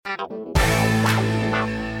Hey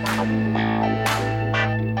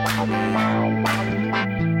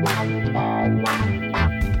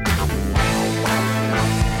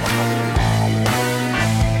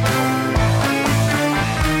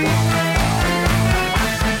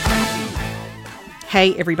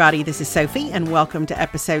everybody, this is Sophie and welcome to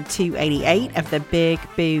episode 288 of the Big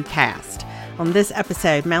Boo Cast. On this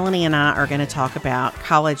episode, Melanie and I are going to talk about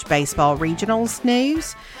college baseball regionals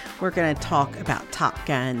news. We're going to talk about Top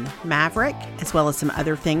Gun Maverick, as well as some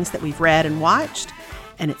other things that we've read and watched.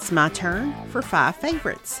 And it's my turn for 5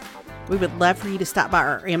 favorites. We would love for you to stop by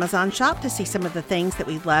our Amazon shop to see some of the things that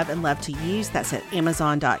we love and love to use. That's at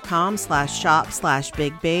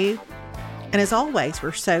amazon.com/shop/bigboo. And as always,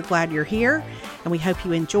 we're so glad you're here, and we hope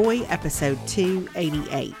you enjoy episode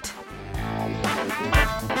 288.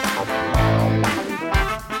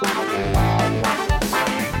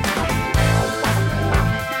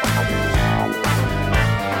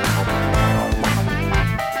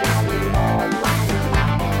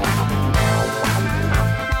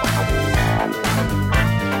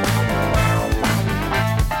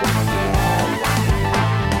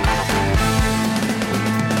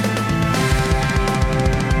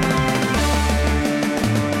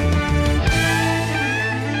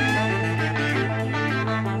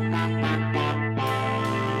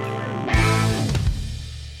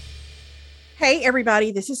 Hey,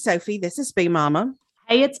 everybody. This is Sophie. This is Boo Mama.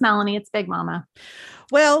 Hey, it's Melanie. It's Big Mama.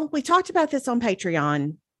 Well, we talked about this on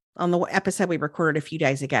Patreon on the episode we recorded a few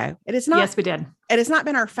days ago. It is not. Yes, we did. It has not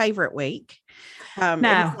been our favorite week. No. It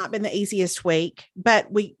has not been the easiest week, but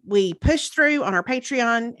we pushed through on our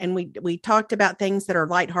Patreon and we talked about things that are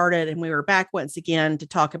lighthearted, and we were back once again to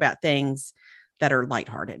talk about things that are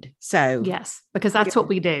lighthearted. So yes, because that's what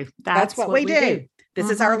we do. That's what we do. This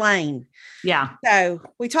is our lane. Yeah. So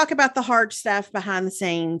we talk about the hard stuff behind the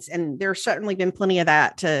scenes, and there's certainly been plenty of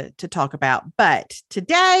that to talk about. But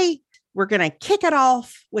today we're going to kick it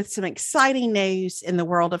off with some exciting news in the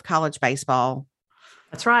world of college baseball.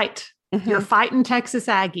 That's right. Mm-hmm. Your fighting Texas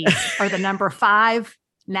Aggies are the number 5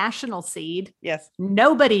 national seed. Yes.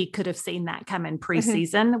 Nobody could have seen that come in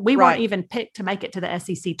preseason. We weren't even picked to make it to the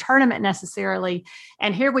SEC tournament necessarily.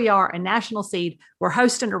 And here we are, a national seed. We're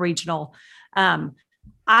hosting a regional.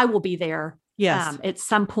 I will be there. Yes. At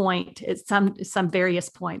some point, at some various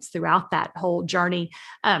points throughout that whole journey.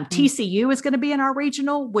 TCU is going to be in our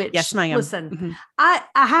regional, which, yes, ma'am. Listen, I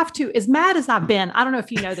have to, as mad as I've been, I don't know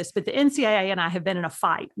if you know this, but the NCAA and I have been in a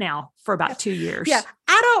fight now for about 2 years. Yeah.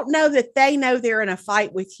 I don't know that they know they're in a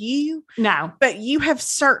fight with you. No. But you have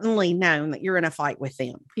certainly known that you're in a fight with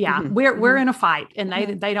them. Yeah. We're in a fight, and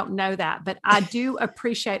they don't know that. But I do I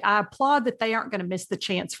applaud that they aren't going to miss the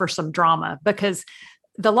chance for some drama, because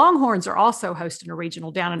the Longhorns are also hosting a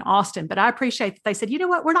regional down in Austin, but I appreciate that they said, you know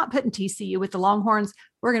what, we're not putting TCU with the Longhorns.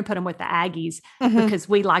 We're going to put them with the Aggies because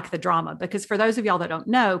we like the drama. Because for those of y'all that don't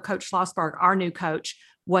know, Coach Schlossberg, our new coach,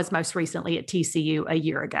 was most recently at TCU a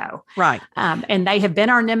year ago. Right. And they have been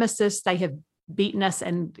our nemesis. They have beaten us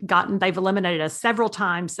and they've eliminated us several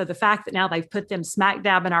times. So the fact that now they've put them smack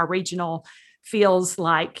dab in our regional feels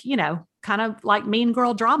like, kind of like mean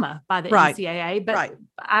girl drama by the NCAA, but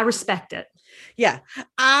I respect it. Yeah,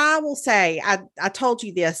 I will say, I told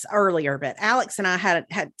you this earlier, but Alex and I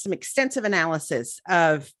had some extensive analysis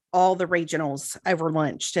of all the regionals over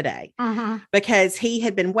lunch today because he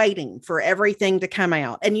had been waiting for everything to come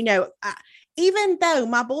out. And, even though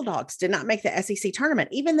my Bulldogs did not make the SEC tournament,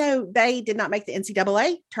 even though they did not make the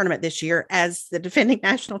NCAA tournament this year as the defending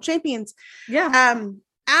national champions. Yeah.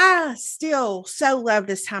 I still so love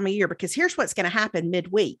this time of year, because here's what's going to happen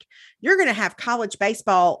midweek. You're going to have college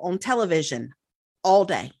baseball on television all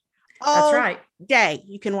day. That's right. Day.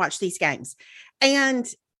 You can watch these games. And,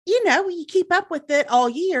 you keep up with it all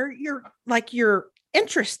year. You're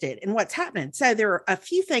interested in what's happening. So there are a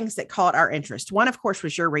few things that caught our interest. One, of course,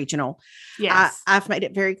 was your regional. Yes. I've made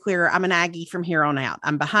it very clear. I'm an Aggie from here on out.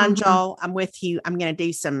 I'm behind y'all. I'm with you. I'm going to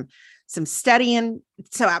do some studying.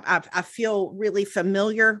 So I feel really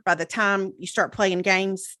familiar by the time you start playing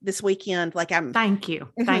games this weekend. Thank you.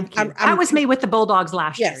 That was me with the Bulldogs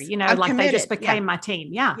last year, I'm like committed. they just became my team.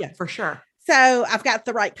 Yeah, for sure. So I've got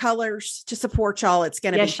the right colors to support y'all. It's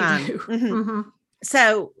going to be fun.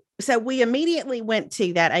 So we immediately went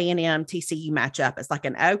to that A&M TCU matchup. It's like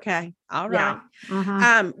okay. All right.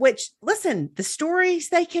 Yeah. Which, listen, the stories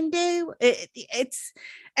they can do, it's,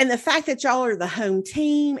 and the fact that y'all are the home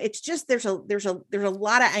team, it's just, there's a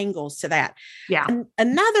lot of angles to that. Yeah.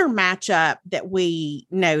 Another matchup that we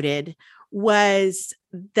noted was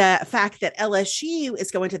the fact that LSU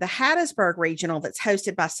is going to the Hattiesburg Regional that's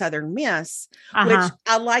hosted by Southern Miss, which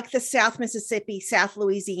I like the South Mississippi, South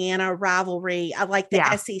Louisiana rivalry. I like the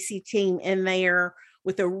SEC team in there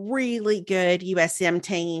with a really good USM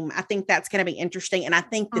team. I think that's going to be interesting. And I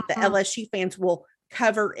think that the LSU fans will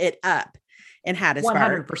cover it up in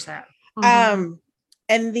Hattiesburg. 100%.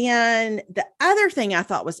 And then the other thing I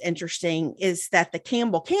thought was interesting is that the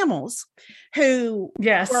Campbell Camels, who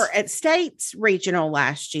were at State's regional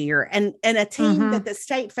last year, and a team that the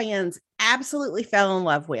State fans absolutely fell in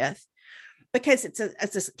love with, because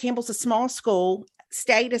Campbell's a small school.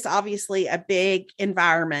 State is obviously a big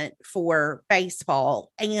environment for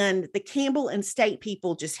baseball, and the Campbell and State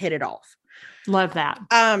people just hit it off. Love that.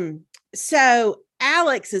 So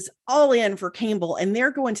Alex is all in for Campbell, and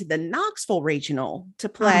they're going to the Knoxville Regional to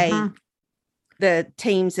play the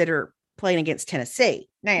teams that are playing against Tennessee.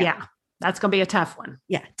 Now, that's going to be a tough one.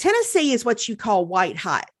 Yeah. Tennessee is what you call white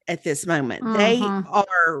hot at this moment. They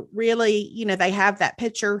are really, they have that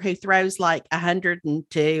pitcher who throws like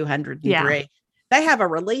 102, 103. Yeah. They have a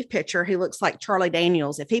relief pitcher who looks like Charlie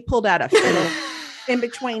Daniels. If he pulled out a fiddle in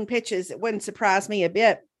between pitches, it wouldn't surprise me a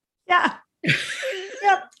bit. Yeah.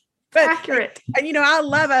 Yep. But, accurate. And I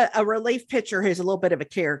love a relief pitcher who's a little bit of a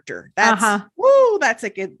character. That's that's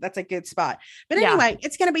a good spot. But anyway,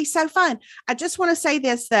 it's going to be so fun. I just want to say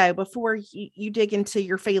this though, before you dig into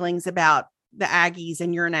your feelings about the Aggies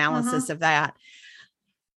and your analysis of that.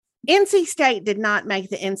 NC State did not make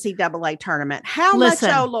the NCAA tournament. How much,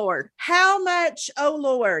 oh Lord? How much, oh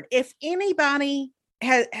Lord? If anybody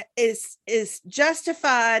is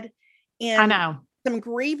justified in some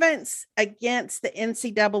grievance against the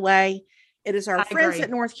NCAA, it is our friends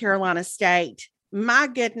at North Carolina State. My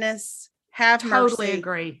goodness, have mercy. Totally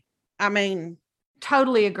agree. I mean,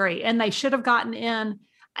 totally agree. And they should have gotten in.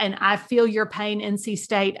 And I feel your pain, NC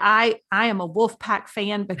State. I am a Wolfpack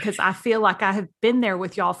fan because I feel like I have been there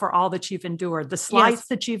with y'all for all that you've endured, the slights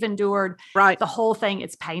that you've endured, the whole thing.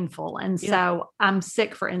 It's painful. And so I'm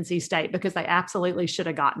sick for NC State because they absolutely should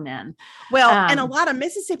have gotten in. Well, and a lot of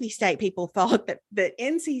Mississippi State people thought that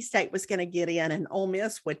NC State was going to get in and Ole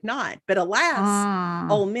Miss would not. But alas,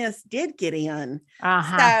 Ole Miss did get in.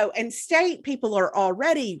 So, and State people are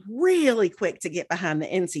already really quick to get behind the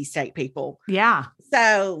NC State people. Yeah.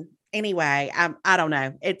 So anyway, I don't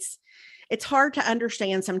know. It's hard to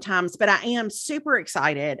understand sometimes, but I am super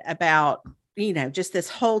excited about, just this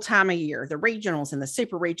whole time of year, the regionals and the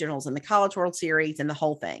super regionals and the College World Series and the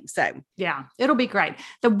whole thing. So yeah, it'll be great.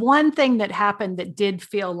 The one thing that happened that did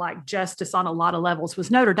feel like justice on a lot of levels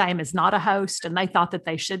was Notre Dame is not a host, and they thought that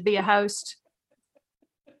they should be a host.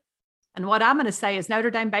 And what I'm going to say is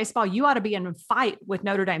Notre Dame baseball, you ought to be in a fight with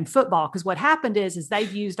Notre Dame football, because what happened is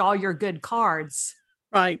they've used all your good cards.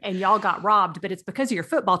 Right. And y'all got robbed, but it's because of your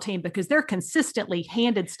football team, because they're consistently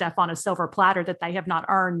handed stuff on a silver platter that they have not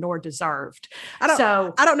earned nor deserved. I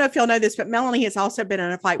don't know if y'all know this, but Melanie has also been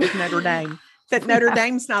in a fight with Notre Dame that Notre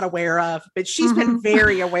Dame's not aware of, but she's been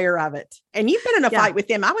very aware of it. And you've been in a fight with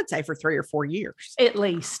them, I would say, for 3 or 4 years. At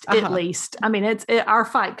least. I mean, our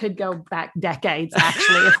fight could go back decades,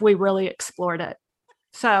 actually, if we really explored it.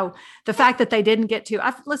 So the fact that they didn't get to,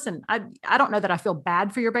 I don't know that I feel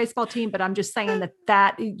bad for your baseball team, but I'm just saying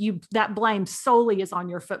that blame solely is on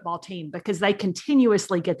your football team, because they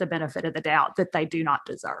continuously get the benefit of the doubt that they do not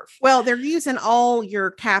deserve. Well, they're using all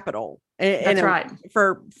your capital. That's right.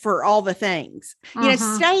 For all the things.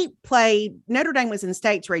 State played, Notre Dame was in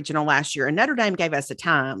State's regional last year, and Notre Dame gave us a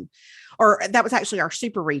time, or that was actually our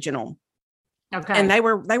super regional. Okay. And they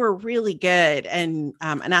were really good. And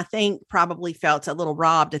I think probably felt a little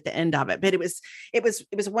robbed at the end of it, but it was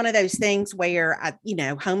one of those things where,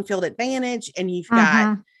 home field advantage, and you've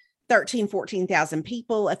got 14,000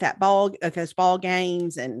 people at those ball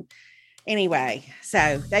games. And anyway,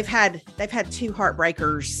 so they've had 2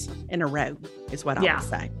 heartbreakers in a row is what I would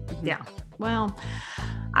say. Yeah. Well,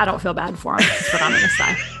 I don't feel bad for them. That's what I'm going to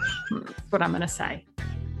say. That's what I'm going to say.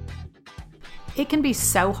 It can be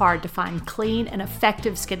so hard to find clean and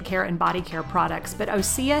effective skincare and body care products, but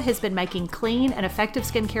Osea has been making clean and effective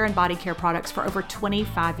skincare and body care products for over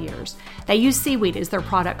 25 years. They use seaweed as their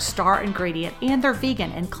product's star ingredient, and they're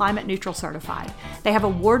vegan and climate neutral certified. They have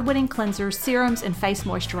award-winning cleansers, serums, and face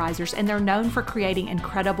moisturizers, and they're known for creating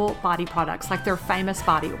incredible body products like their famous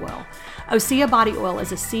body oil. Osea Body Oil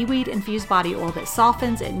is a seaweed-infused body oil that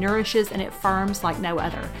softens, it nourishes, and it firms like no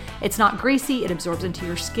other. It's not greasy, it absorbs into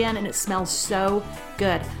your skin, and it smells so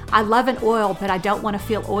good. I love an oil, but I don't want to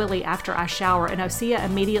feel oily after I shower, and Osea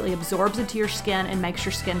immediately absorbs into your skin and makes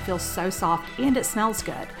your skin feel so soft, and it smells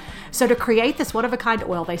good. So to create this one-of-a-kind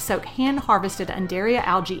oil, they soak hand-harvested Undaria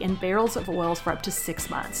algae in barrels of oils for up to 6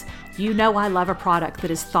 months. You know I love a product that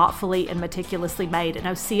is thoughtfully and meticulously made, and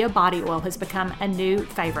Osea body oil has become a new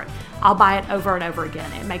favorite. I'll buy it over and over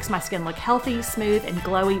again. It makes my skin look healthy, smooth, and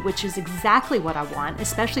glowy, which is exactly what I want,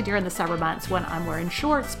 especially during the summer months when I'm wearing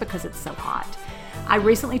shorts because it's so hot. I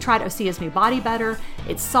recently tried Osea's new body butter.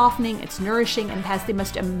 It's softening, it's nourishing, and has the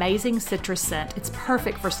most amazing citrus scent. It's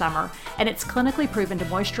perfect for summer, and it's clinically proven to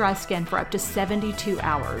moisturize skin for up to 72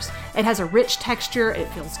 hours. It has a rich texture, it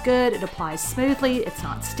feels good, it applies smoothly, it's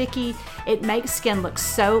not sticky. It makes skin look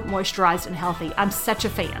so moisturized and healthy. I'm such a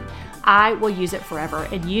fan. I will use it forever,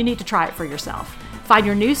 and you need to try it for yourself. Find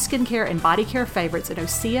your new skincare and body care favorites at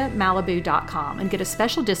OseaMalibu.com and get a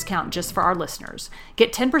special discount just for our listeners.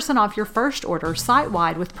 Get 10% off your first order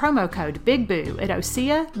site-wide with promo code BIGBOO at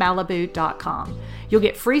OseaMalibu.com. You'll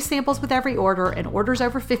get free samples with every order, and orders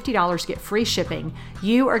over $50 get free shipping.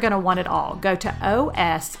 You are going to want it all. Go to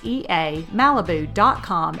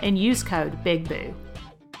OSEAMalibu.com and use code BIGBOO.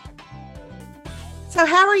 So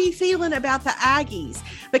how are you feeling about the Aggies?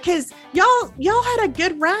 Because y'all had a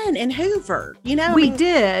good run in Hoover, We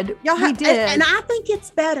did. We did. And I think it's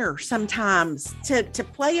better sometimes to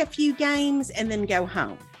play a few games and then go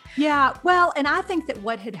home. Yeah, well, and I think that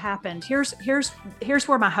what had happened, here's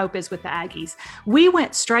where my hope is with the Aggies. We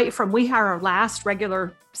went straight from, our last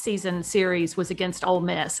regular season series was against Ole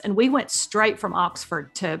Miss, and we went straight from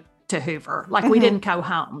Oxford to Hoover. We didn't go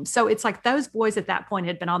home. So it's like those boys at that point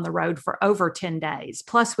had been on the road for over 10 days,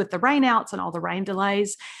 plus with the rainouts and all the rain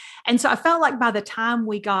delays. And so I felt like by the time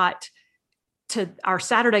we got to our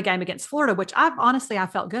Saturday game against Florida, which I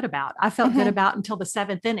felt good about. I felt good about until the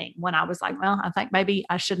 7th inning when I was like, well, I think maybe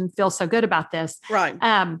I shouldn't feel so good about this. Right.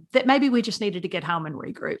 That maybe we just needed to get home and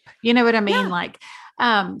regroup. You know what I mean? Yeah.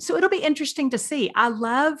 So it'll be interesting to see.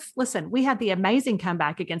 Listen, we had the amazing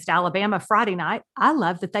comeback against Alabama Friday night. I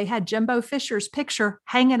love that they had Jimbo Fisher's picture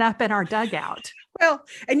hanging up in our dugout. Well,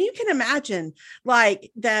 and you can imagine I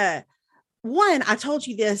told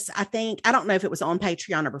you this, I don't know if it was on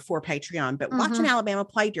Patreon or before Patreon, but watching Alabama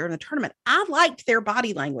play during the tournament, I liked their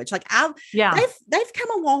body language. They've come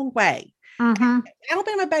a long way.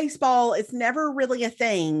 Alabama baseball is never really a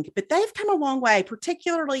thing, but they've come a long way,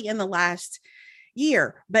 particularly in the last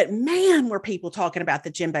year. But man, were people talking about the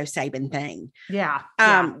Jimbo Saban thing. Yeah.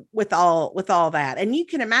 With all that. And you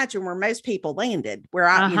can imagine where most people landed, where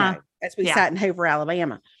as we sat in Hoover,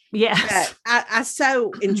 Alabama. Yes. But I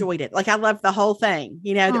so enjoyed it. I love the whole thing,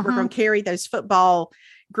 that we're going to carry those football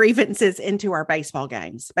grievances into our baseball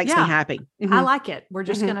games. Makes me happy. I like it. We're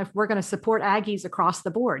just we're going to support Aggies across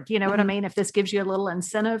the board. You know what I mean? If this gives you a little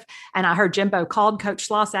incentive. And I heard Jimbo called Coach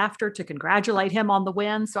Schloss after to congratulate him on the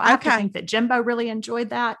win. So I have to think that Jimbo really enjoyed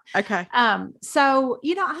that. Okay. So,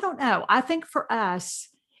 I don't know. I think for us,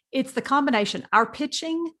 it's the combination. Our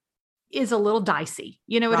pitching is a little dicey.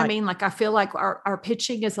 You know what I mean? I feel like our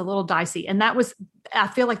pitching is a little dicey. And I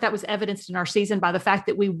feel like that was evidenced in our season by the fact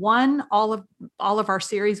that we won all of our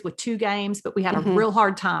series with 2 games, but we had a real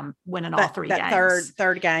hard time winning all 3 games.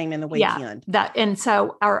 Third game in the weekend. And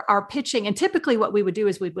so our pitching, and typically what we would do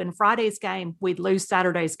is we'd win Friday's game, we'd lose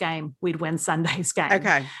Saturday's game, we'd win Sunday's game.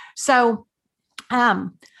 Okay. So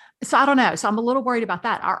I don't know. So I'm a little worried about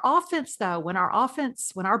that. Our offense, though, when our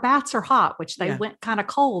bats are hot, which they went kind of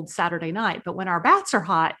cold Saturday night, but when our bats are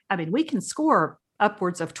hot, we can score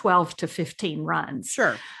upwards of 12 to 15 runs.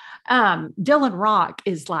 Sure. Dylan Rock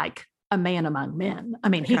is like a man among men.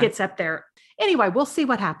 He gets up there. Anyway, we'll see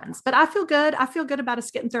what happens, but I feel good. I feel good about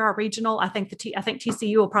us getting through our regional. I think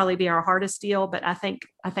TCU will probably be our hardest deal, but I think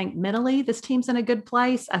mentally this team's in a good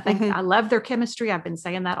place. I think I love their chemistry. I've been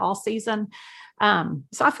saying that all season.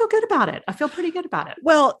 So I feel good about it. I feel pretty good about it.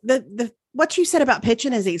 Well, what you said about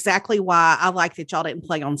pitching is exactly why I like that y'all didn't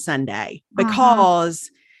play on Sunday,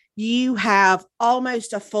 because you have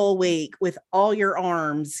almost a full week with all your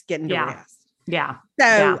arms getting to rest. Yeah.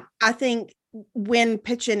 So I think when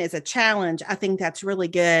pitching is a challenge, I think that's really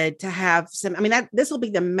good to have some. This will be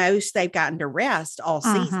the most they've gotten to rest all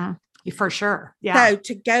season. For sure. Yeah. So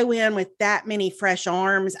to go in with that many fresh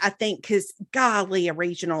arms, I think, because golly, a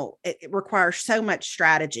regional, it requires so much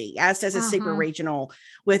strategy, as does a super regional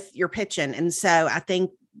with your pitching. And so I think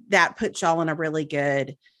that puts y'all in a really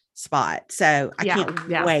good spot. So I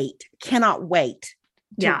cannot wait.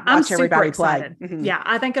 I'm super excited. Play. Yeah,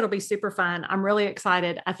 I think it'll be super fun. I'm really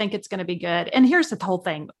excited. I think it's going to be good. And here's the whole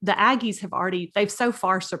thing. The Aggies they've so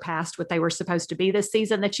far surpassed what they were supposed to be this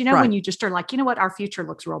season that, when you just are like, what, our future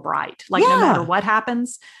looks real bright, no matter what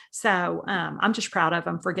happens. So I'm just proud of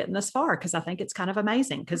them for getting this far, because I think it's kind of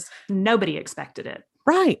amazing, because nobody expected it.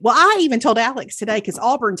 Right. Well, I even told Alex today because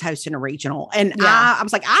Auburn's hosting a regional, and I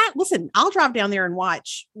was like, listen, I'll drive down there and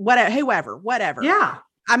watch whoever. Yeah.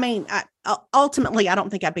 I mean, ultimately, I don't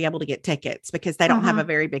think I'd be able to get tickets because they don't have a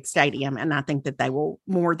very big stadium, and I think that they will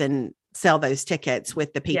more than sell those tickets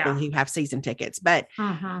with the people who have season tickets. But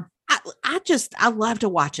I love to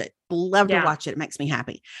watch it. Love to watch it. It makes me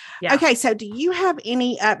happy. Yeah. Okay. So do you have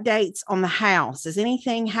any updates on the house? Is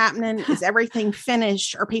anything happening? Is everything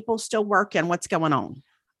finished? Are people still working? What's going on?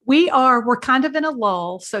 We're kind of in a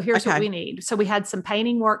lull. So here's what we need. So we had some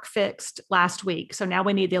painting work fixed last week. So now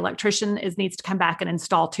we need the electrician needs to come back and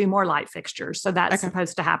install 2 more light fixtures. So that's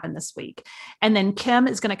supposed to happen this week. And then Kim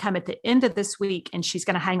is going to come at the end of this week and she's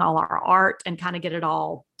going to hang all our art and kind of get it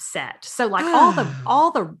all set. So like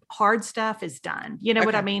all the hard stuff is done. You know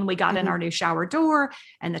what I mean? We got in our new shower door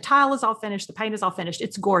and the tile is all finished. The paint is all finished.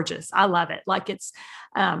 It's gorgeous. I love it. Like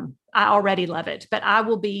I already love it, but I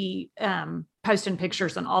will be, posting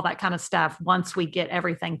pictures and all that kind of stuff once we get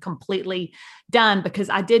everything completely done, because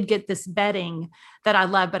I did get this bedding that I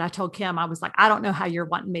love, but I told Kim, I was like, I don't know how you're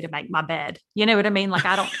wanting me to make my bed. You know what I mean? Like,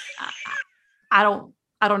 I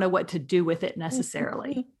don't know what to do with it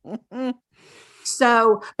necessarily.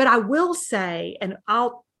 So, but I will say, and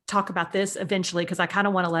I'll talk about this eventually, because I kind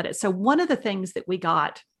of want to let it. So one of the things that we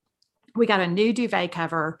got a new duvet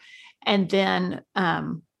cover, and then,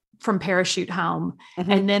 from Parachute Home.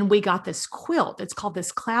 And then we got this quilt. It's called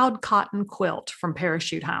this Cloud Cotton Quilt from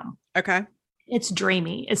Parachute Home. Okay. It's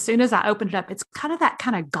dreamy. As soon as I opened it up, it's kind of that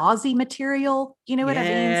kind of gauzy material. You know what I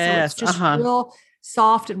mean? So it's just real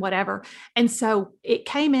soft and whatever. And so it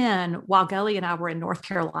came in while Gully and I were in North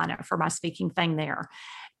Carolina for my speaking thing there.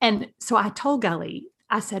 And so I told Gully,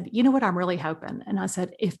 I said, you know what I'm really hoping? And I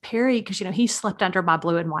said, if Perry, because, he slept under my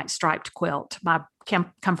blue and white striped quilt, my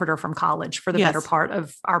comforter from college for the better part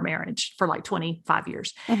of our marriage for like 25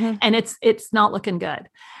 years. And it's not looking good.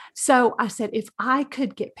 So I said, if I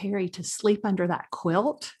could get Perry to sleep under that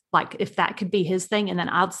quilt, like if that could be his thing, and then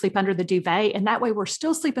I'll sleep under the duvet. And that way we're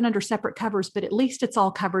still sleeping under separate covers, but at least it's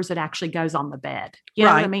all covers that actually goes on the bed. You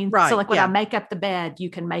know what I mean? Right. So like when I make up the bed, you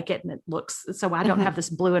can make it and it looks, so I don't have this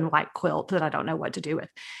blue and white quilt that I don't know what to do with.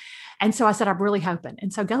 And so I said, I'm really hoping.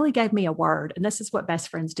 And so Gully gave me a word, and this is what best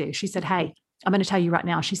friends do. She said, hey, I'm going to tell you right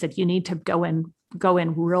now. She said, you need to go in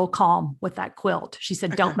real calm with that quilt. She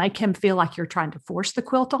said, don't make him feel like you're trying to force the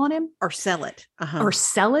quilt on him or sell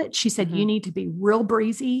it She said, you need to be real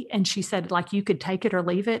breezy. And she said, like, you could take it or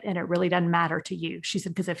leave it, and it really doesn't matter to you. She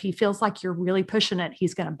said, because if he feels like you're really pushing it,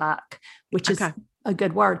 he's going to buck, which is a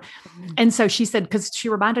good word. And so she said, because she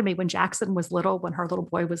reminded me when Jackson was little, when her little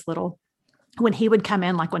boy was little, when he would come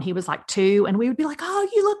in, like when he was like 2, and we would be like, oh,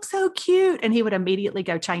 you look so cute. And he would immediately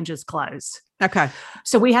go change his clothes. Okay.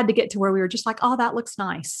 So we had to get to where we were just like, oh, that looks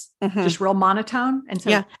nice. Just real monotone. And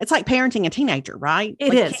so it's like parenting a teenager, right?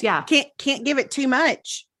 It is. Can't give it too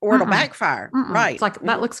much or it'll backfire. Right. It's like,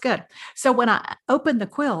 that looks good. So when I opened the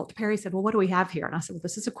quilt, Perry said, well, what do we have here? And I said, well,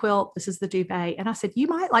 this is a quilt. This is the duvet. And I said, you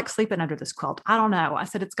might like sleeping under this quilt. I don't know. I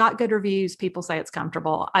said, it's got good reviews. People say it's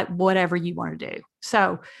comfortable. Whatever you want to do.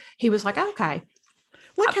 So he was like, okay.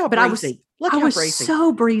 Look how breezy. I was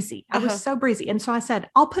so breezy. I was so breezy. And so I said,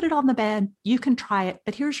 I'll put it on the bed. You can try it,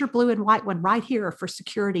 but here's your blue and white one right here for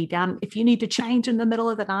security down. If you need to change in the middle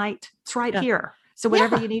of the night, it's right here. So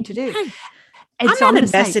whatever you need to do. Hey, and I'm not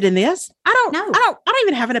invested in this. I don't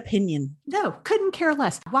even have an opinion. No, couldn't care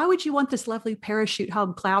less. Why would you want this lovely Parachute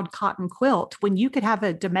Home Cloud Cotton Quilt when you could have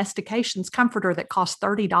a Domestications comforter that cost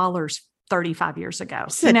 $30 35 years ago?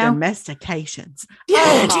 Domestications.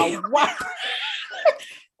 Oh, wow.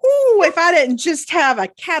 Ooh, if I didn't just have a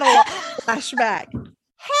catalog flashback.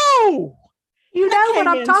 Oh, you know what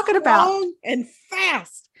I'm talking about. And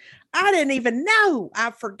fast. I didn't even know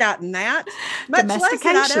I've forgotten that. Much less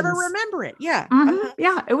than I'd ever remember it. Yeah.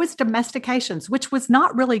 Yeah. It was Domestications, which was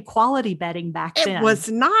not really quality bedding back then. It was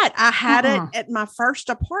not. I had it at my first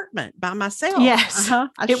apartment by myself. Yes. I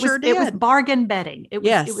sure did. It was bargain bedding. It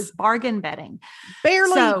was bargain bedding.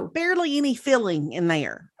 Barely any filling in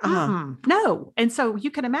there. No. And so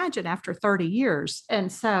you can imagine after 30 years. And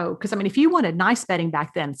so, because I mean, if you wanted nice bedding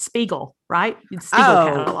back then, Spiegel, right? Spiegel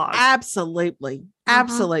catalog. Absolutely.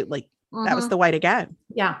 Absolutely. That was the way to go.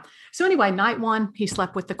 Yeah. So anyway, night 1, he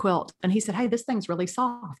slept with the quilt and he said, hey, this thing's really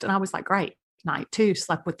soft. And I was like, great. Night 2,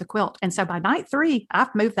 slept with the quilt. And so by night 3,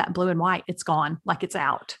 I've moved that blue and white. It's gone, like it's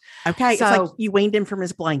out. Okay. So, it's like you weaned him from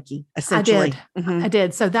his blankie, essentially. I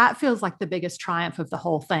did. So that feels like the biggest triumph of the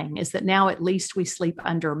whole thing, is that now at least we sleep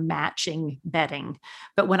under matching bedding.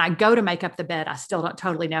 But when I go to make up the bed, I still don't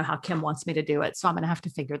totally know how Kim wants me to do it. So I'm going to have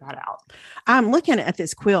to figure that out. I'm looking at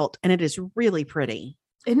this quilt and it is really pretty.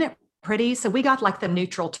 Isn't it? pretty. So we got like the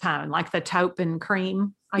neutral tone, like the taupe and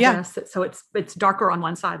cream, I guess. So it's darker on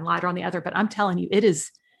one side and lighter on the other. But I'm telling you,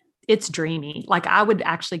 it's dreamy. Like I would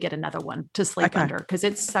actually get another one to sleep under because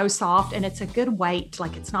it's so soft and it's a good weight.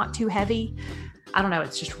 Like it's not too heavy. I don't know.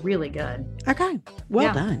 It's just really good. Okay.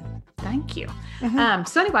 Well done. Thank you.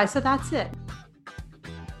 So anyway, so that's it.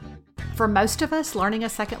 For most of us, learning a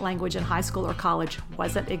second language in high school or college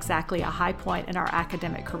wasn't exactly a high point in our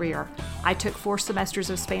academic career. I took 4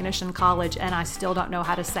 semesters of Spanish in college, and I still don't know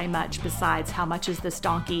how to say much besides how much is this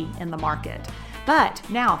donkey in the market. But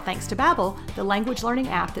now, thanks to Babbel, the language learning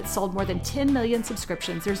app that sold more than 10 million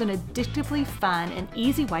subscriptions, there's an addictively fun and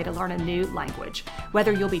easy way to learn a new language.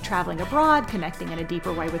 Whether you'll be traveling abroad, connecting in a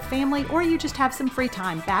deeper way with family, or you just have some free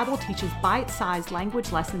time, Babbel teaches bite-sized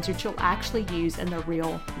language lessons that you'll actually use in the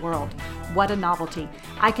real world. What a novelty.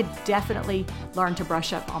 I could definitely learn to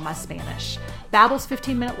brush up on my Spanish. Babbel's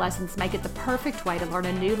 15-minute lessons make it the perfect way to learn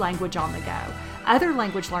a new language on the go. Other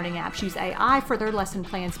language learning apps use AI for their lesson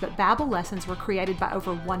plans, but Babbel lessons were created by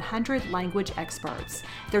over 100 language experts.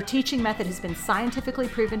 Their teaching method has been scientifically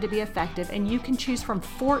proven to be effective, and you can choose from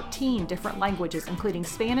 14 different languages, including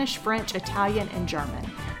Spanish, French, Italian, and German.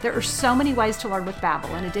 There are so many ways to learn with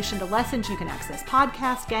Babbel. In addition to lessons, you can access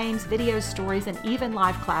podcasts, games, videos, stories, and even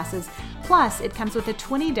live classes. Plus, it comes with a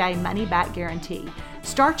 20-day money-back guarantee.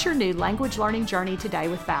 Start your new language learning journey today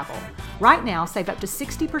with Babbel. Right now, save up to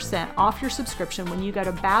 60% off your subscription when you go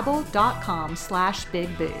to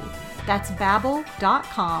babbel.com/bigboo. That's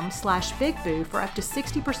babbel.com/bigboo for up to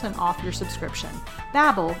 60% off your subscription.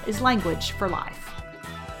 Babbel is language for life.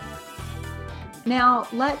 Now,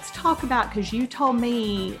 let's talk about, because you told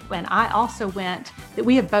me when I also went, that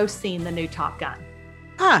we have both seen the new Top Gun.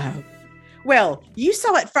 Oh, well, you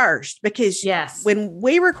saw it first because when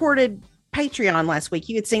we recorded Patreon last week,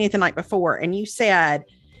 you had seen it the night before and you said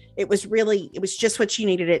it was just what you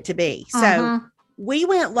needed it to be. So we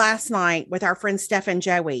went last night with our friends Steph and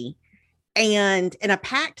Joey, and in a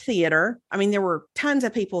packed theater. I mean, there were tons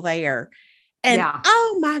of people there, and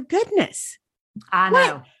oh my goodness, I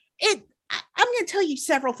know I'm going to tell you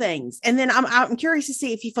several things, and then I'm curious to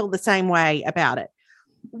see if you feel the same way about it.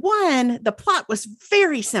 One, the plot was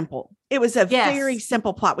very simple. It was a very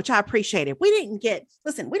simple plot, which I appreciated. We didn't get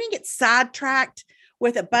sidetracked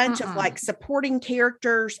with a bunch of like supporting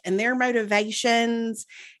characters and their motivations.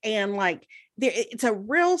 And like, it's a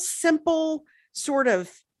real simple sort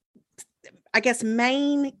of, I guess,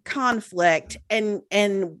 main conflict. And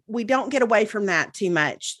we don't get away from that too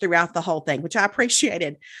much throughout the whole thing, which I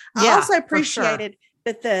appreciated. I also appreciated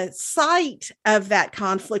that the site of that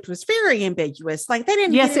conflict was very ambiguous. Like they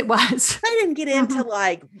didn't. Yes, it was. They didn't get into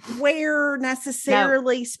like where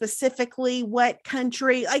necessarily, specifically what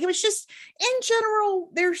country. Like it was just in general.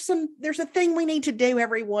 There's a thing we need to do,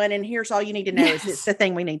 everyone, and here's all you need to know is it's the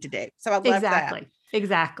thing we need to do. So I love that.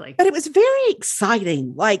 Exactly. But it was very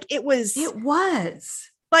exciting. Like it was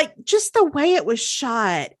like just the way it was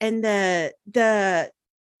shot and the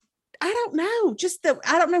I don't know,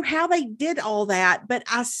 I don't know how they did all that, but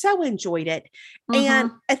I so enjoyed it. And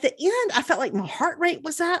at the end, I felt like my heart rate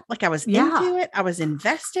was up. Like I was into it. I was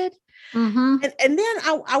invested. And then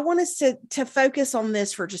I want us to focus on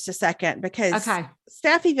this for just a second, because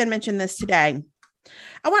Steph even mentioned this today.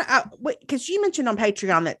 Because you mentioned on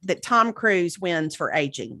Patreon that Tom Cruise wins for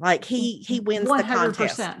aging. Like he wins 100%. The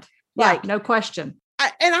contest. Like no question.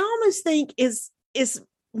 And I almost think is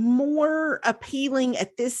more appealing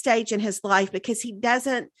at this stage in his life, because he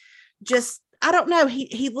doesn't just, I don't know.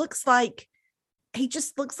 He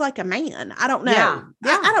just looks like a man. I don't know.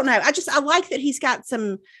 I don't know. I like that he's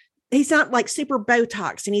not like super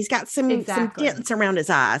Botox, and he's got some dents around his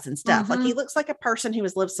eyes and stuff. Like he looks like a person who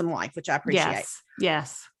has lived some life, which I appreciate.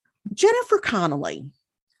 Yes. Jennifer Connelly.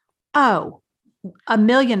 Oh, $1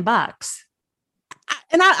 million.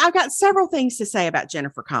 And I've got several things to say about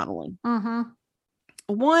Jennifer Connelly.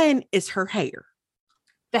 One is her hair.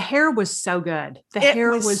 The hair was so good. The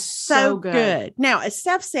hair was so good. Now, as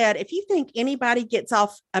Steph said, if you think anybody gets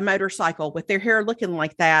off a motorcycle with their hair looking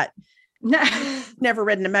like that, never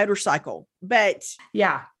ridden a motorcycle. But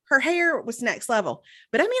her hair was next level.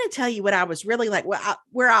 But I'm going to tell you what I was really like,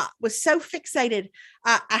 where I was so fixated.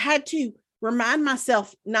 I had to remind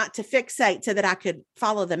myself not to fixate so that I could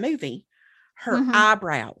follow the movie. Her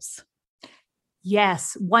eyebrows.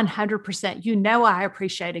 Yes, 100%. You know, I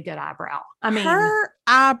appreciate a good eyebrow. I mean, her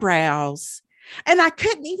eyebrows. And I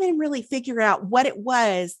couldn't even really figure out what it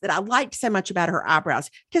was that I liked so much about her eyebrows,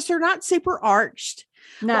 because they're not super arched.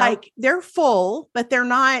 No. Like they're full, but they're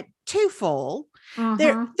not too full.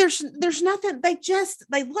 There's nothing.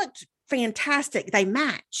 They looked fantastic. They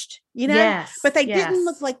matched, Yes. but they yes. didn't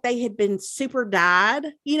look like they had been super dyed,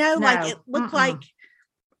 like it looked like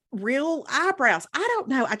real eyebrows. I don't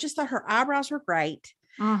know. I just thought her eyebrows were great.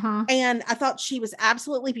 And I thought she was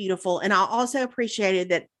absolutely beautiful. And I also appreciated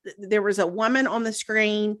that there was a woman on the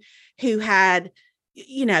screen who had,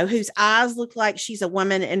 whose eyes look like she's a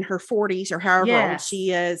woman in her 40s or however old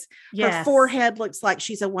she is. Her forehead looks like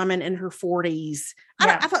she's a woman in her 40s.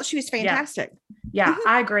 I thought she was fantastic. Yeah,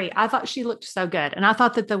 I agree. I thought she looked so good. And I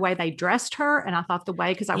thought that the way they dressed her, and I thought the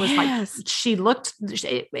way, because I was like, she looked,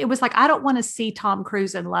 it was like, I don't want to see Tom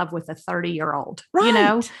Cruise in love with a 30-year-old,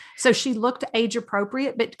 So she looked age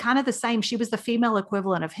appropriate, but kind of the same. She was the female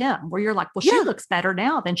equivalent of him, where you're like, well, she looks better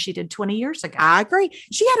now than she did 20 years ago. I agree.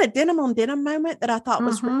 She had a denim on denim moment that I thought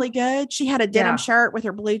was really good. She had a denim shirt with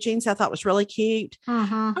her blue jeans I thought was really cute.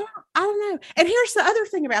 I don't know. And here's the other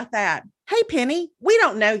thing about that. Hey, Penny, we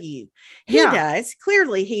don't know you. He does.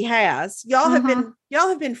 Clearly he has. Y'all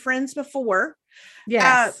have been friends before.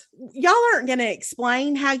 Yes. Y'all aren't going to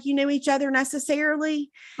explain how you knew each other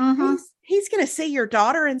necessarily. He's going to see your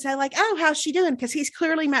daughter and say like, oh, how's she doing? Because he's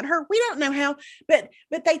clearly met her. We don't know how, but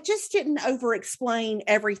they just didn't over explain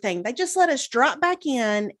everything. They just let us drop back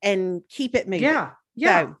in and keep it moving. Yeah.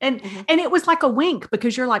 So, and it was like a wink,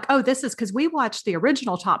 because you're like, oh, this is because we watched the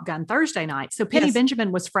original Top Gun Thursday night. So Penny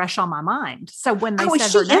Benjamin was fresh on my mind. So when they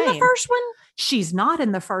said her name, in the first one? She's not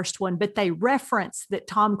in the first one, but they reference that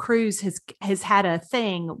Tom Cruise has had a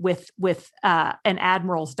thing with an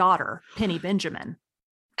admiral's daughter, Penny Benjamin.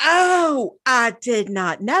 Oh, I did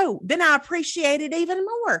not know. Then I appreciate it even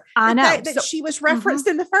more. I know that she was referenced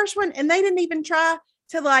in the first one, and they didn't even try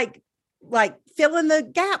to like fill in the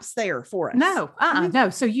gaps there for us. No.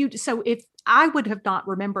 So if I would have not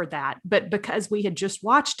remembered that, but because we had just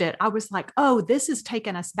watched it, I was like, oh, this is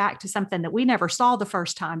taking us back to something that we never saw the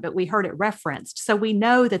first time, but we heard it referenced. So we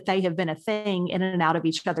know that they have been a thing in and out of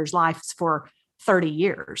each other's lives for 30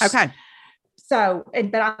 years. Okay. So,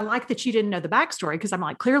 but I like that you didn't know the backstory, because I'm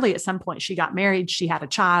like, clearly at some point she got married, she had a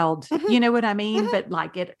child, you know what I mean? But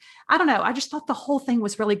like I don't know. I just thought the whole thing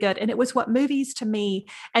was really good. And it was what movies to me.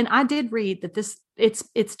 And I did read that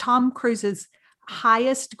it's Tom Cruise's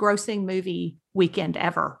highest grossing movie weekend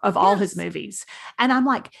ever of all his movies. And I'm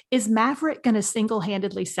like, is Maverick going to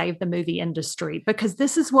single-handedly save the movie industry? Because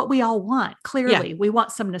this is what we all want. Clearly, we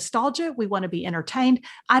want some nostalgia. We want to be entertained.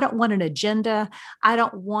 I don't want an agenda. I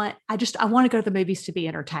want to go to the movies to be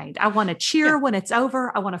entertained. I want to cheer when it's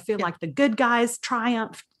over. I want to feel like the good guys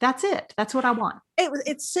triumph. That's it. That's what I want.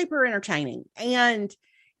 It's super entertaining. And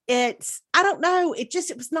I don't know. It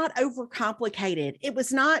was not overcomplicated. It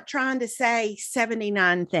was not trying to say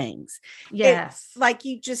 79 things. Yes. Like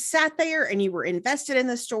you just sat there and you were invested in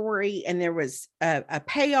the story, and there was a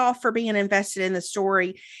payoff for being invested in the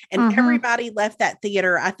story. And everybody left that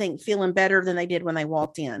theater, I think, feeling better than they did when they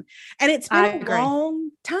walked in. And it's been a long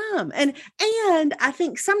time. And I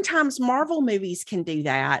think sometimes Marvel movies can do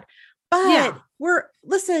that, but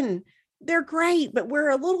they're great, but we're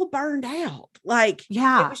a little burned out. Like,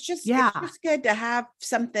 it was just good to have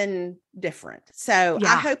something different. So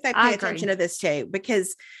I hope they pay attention to this too,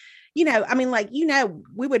 because, we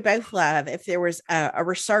would both love if there was a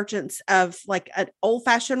resurgence of like an old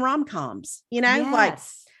fashioned rom-coms, like,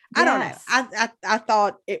 I don't know. I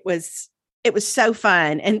thought it was so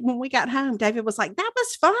fun. And when we got home, David was like, that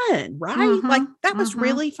was fun, right? Like that was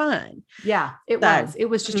really fun. Yeah, it was. It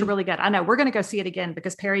was just a really good. I know we're going to go see it again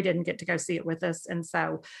because Perry didn't get to go see it with us. And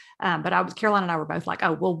so, but Caroline and I were both like,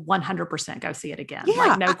 oh, we'll 100% go see it again. Yeah,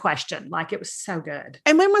 like no question. Like it was so good.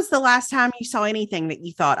 And when was the last time you saw anything that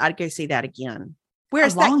you thought I'd go see that again?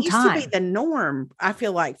 Whereas that used to be the norm, I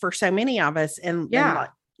feel like, for so many of us. And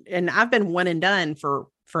I've been one and done for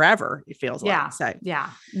forever, it feels like. So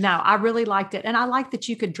no, I really liked it. And I like that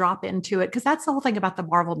you could drop into it, because that's the whole thing about the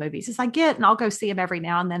Marvel movies is and I'll go see them every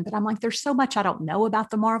now and then, but I'm like, there's so much I don't know about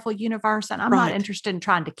the Marvel universe, and I'm not interested in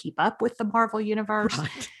trying to keep up with the Marvel universe.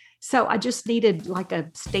 So I just needed like a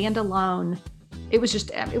standalone. It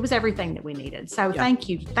was everything that we needed. So thank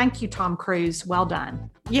you, Tom Cruise. Well done.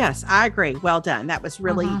 Yes, I agree. Well done. That was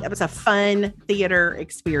really, that was a fun theater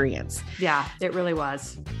experience. Yeah, it really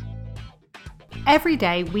was. Every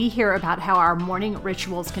day we hear about how our morning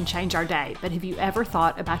rituals can change our day, but have you ever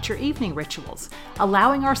thought about your evening rituals?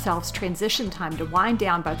 Allowing ourselves transition time to wind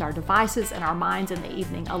down both our devices and our minds in the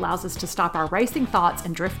evening allows us to stop our racing thoughts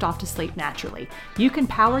and drift off to sleep naturally. You can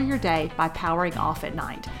power your day by powering off at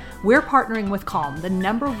night. We're partnering with Calm, the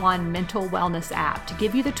 #1 mental wellness app, to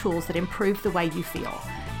give you the tools that improve the way you feel.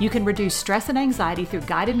 You can reduce stress and anxiety through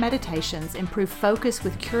guided meditations, improve focus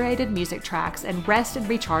with curated music tracks, and rest and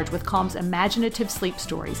recharge with Calm's imaginative sleep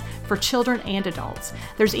stories for children and adults.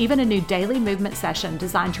 There's even a new daily movement session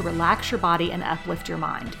designed to relax your body and uplift your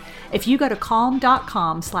mind. If you go to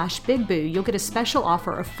calm.com/bigboo, you'll get a special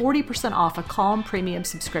offer of 40% off a Calm premium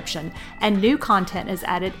subscription, and new content is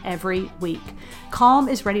added every week. Calm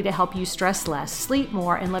is ready to help you stress less, sleep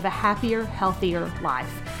more, and live a happier, healthier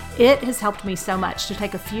life. It has helped me so much to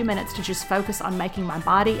take a few minutes to just focus on making my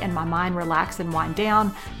body and my mind relax and wind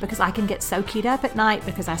down, because I can get so keyed up at night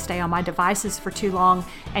because I stay on my devices for too long,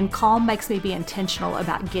 and Calm makes me be intentional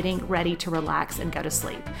about getting ready to relax and go to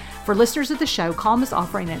sleep. For listeners of the show, Calm is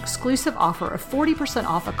offering an exclusive offer of 40%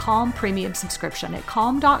 off a Calm premium subscription at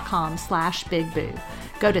calm.com/bigboo.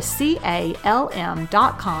 Go to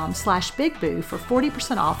calm.com/bigboo for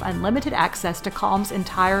 40% off unlimited access to Calm's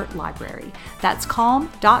entire library. That's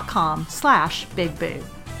calm.com/bigboo.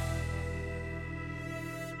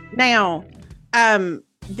 Now,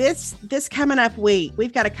 this coming up week,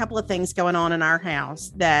 we've got a couple of things going on in our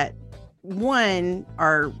house that, one,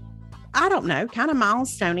 are, I don't know, kind of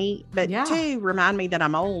milestone-y, but two, remind me that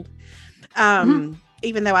I'm old.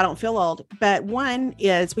 Even though I don't feel old. But one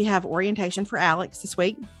is we have orientation for Alex this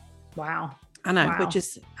week. Wow. I know, wow. which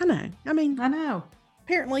is, I know. I mean, I know.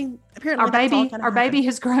 Apparently our baby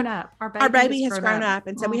has grown up. Our baby has grown up.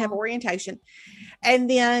 And so we have orientation. And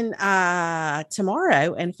then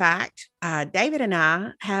tomorrow, in fact, David and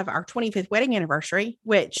I have our 25th wedding anniversary,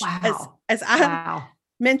 which as I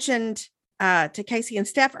mentioned to Casey and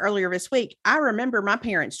Steph earlier this week, I remember my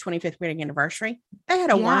parents' 25th wedding anniversary. They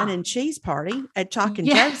had a wine and cheese party at Chalk and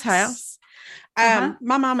Joe's house. My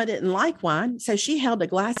mama didn't like wine, so she held a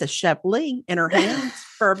glass of Chablis in her hands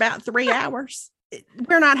for about 3 hours.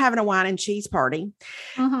 We're not having a wine and cheese party,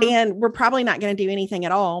 and we're probably not going to do anything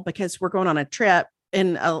at all because we're going on a trip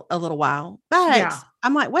in a little while. But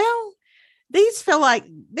I'm like, well, these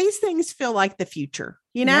things feel like the future,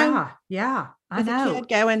 you know? Yeah. I know. Kid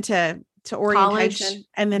going to orientation college,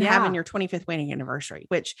 and then having your 25th wedding anniversary,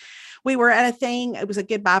 which we were at a thing. It was a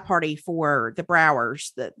goodbye party for the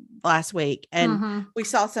Browers last week. And we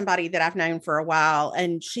saw somebody that I've known for a while.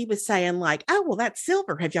 And she was saying like, oh, well, that's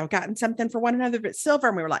Silver. Have y'all gotten something for one another but Silver?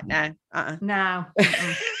 And we were like, no, no,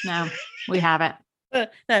 we haven't.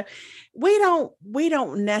 No, we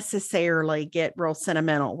don't necessarily get real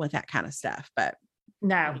sentimental with that kind of stuff, but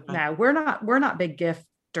no, we're not big gifters.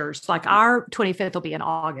 Like our 25th will be in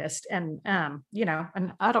August, and and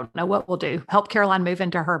I don't know what we'll do. Help Caroline move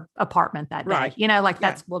into her apartment that day.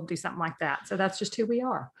 Right. We'll do something like that. So that's just who we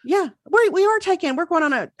are. Yeah. We're going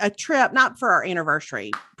on a trip, not for our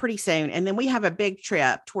anniversary, pretty soon. And then we have a big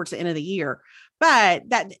trip towards the end of the year. But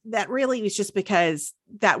that really was just because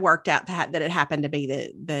that worked out that it happened to be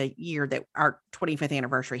the year that our 25th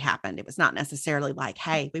anniversary happened. It was not necessarily like,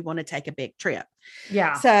 hey, we want to take a big trip.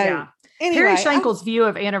 Yeah. So anyway, Harry Schenkel's view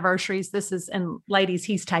of anniversaries, and ladies,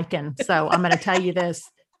 he's taken. So I'm going to tell you this,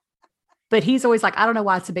 but he's always like, I don't know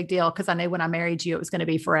why it's a big deal, because I knew when I married you, it was going to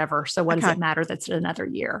be forever. So what does it matter that's another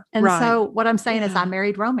year? And so what I'm saying is I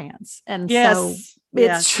married romance. And so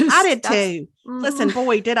it's just, I did too. Listen,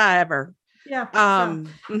 boy, did I ever. Yeah.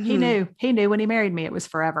 He knew when he married me, it was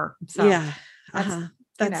forever. So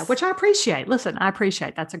that's which I appreciate. Listen, I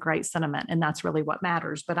appreciate that's a great sentiment, and that's really what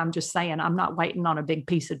matters. But I'm just saying, I'm not waiting on a big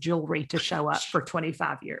piece of jewelry to show up for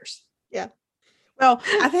 25 years. Yeah. Well,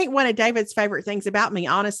 I think one of David's favorite things about me,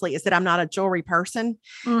 honestly, is that I'm not a jewelry person.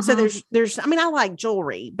 So I like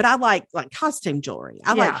jewelry, but I like costume jewelry.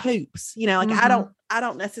 I like hoops, I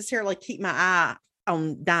don't necessarily keep my eye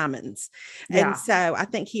on diamonds. And so I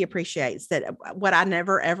think he appreciates that. What I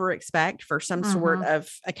never ever expect for some sort of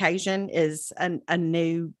occasion is a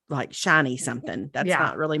new shiny something. That's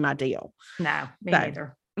not really my deal. No, me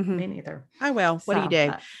neither. Me neither. Oh well, what do you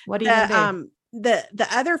do? What do you do? The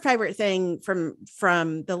other favorite thing from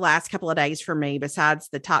the last couple of days for me, besides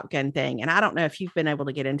the Top Gun thing, and I don't know if you've been able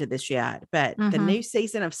to get into this yet, but the new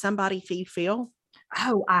season of Somebody Feed Phil.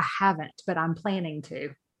 Oh, I haven't, but I'm planning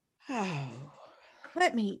to. Oh.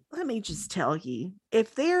 Let me just tell you,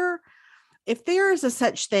 if there is a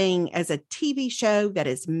such thing as a TV show that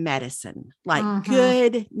is medicine, like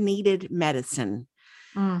good needed medicine,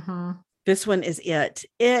 this one is it.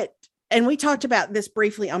 And we talked about this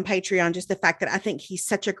briefly on Patreon, just the fact that I think he's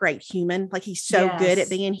such a great human. Like he's so good at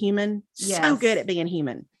being human, so good at being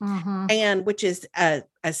human, and which is a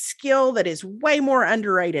skill that is way more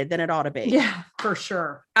underrated than it ought to be. Yeah, for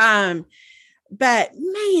sure. But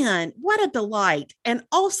man, what a delight. And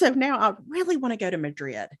also now I really want to go to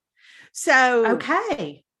Madrid. So,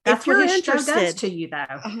 okay. That's if you're interested does to you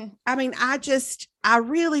though. I mean, I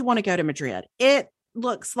really want to go to Madrid. It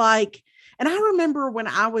looks like. And I remember when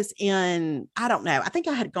I was in, I don't know, I think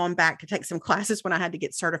I had gone back to take some classes when I had to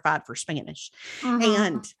get certified for Spanish.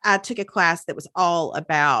 And I took a class that was all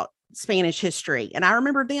about Spanish history. And I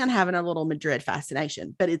remember then having a little Madrid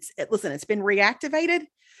fascination, but listen, it's been reactivated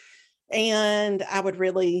and I would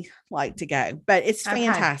really like to go, but it's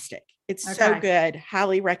fantastic. It's so good.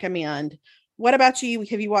 Highly recommend. What about you?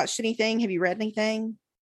 Have you watched anything? Have you read anything?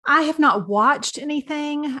 I have not watched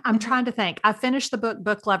anything. I'm trying to think. I finished the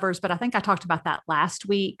book Lovers, but I think I talked about that last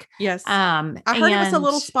week. Yes. I heard it was a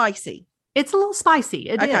little spicy. It's a little spicy.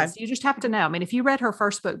 It is. You just have to know. I mean, if you read her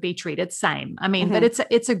first book, Beach Read, it's same. I mean, but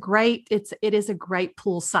it is a great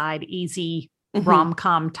poolside, easy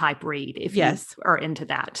rom-com type read if you are into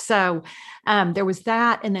that. So there was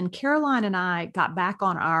that. And then Caroline and I got back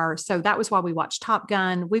on so that was why we watched Top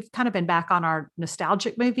Gun. We've kind of been back on our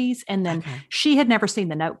nostalgic movies. And then she had never seen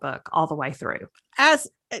The Notebook all the way through.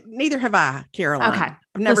 Neither have I, Caroline. Okay.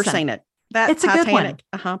 I've never seen it. It's Titanic.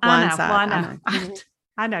 A good one. Blind Side. I know.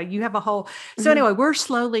 I know you have a whole. So anyway, we're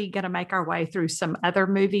slowly going to make our way through some other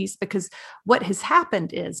movies because what has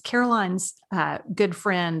happened is Caroline's good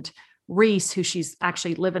friend, Reese, who she's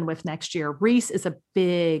actually living with next year. Reese is a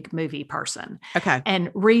big movie person. Okay.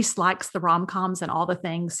 And Reese likes the rom-coms and all the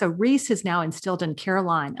things. So Reese has now instilled in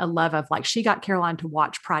Caroline a love of she got Caroline to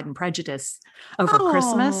watch Pride and Prejudice over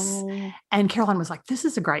Christmas. And Caroline was like, this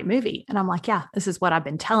is a great movie. And I'm like, yeah, this is what I've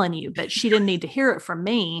been telling you, but she didn't need to hear it from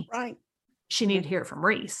me. Right. She needed to hear it from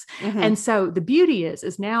Reese. And so the beauty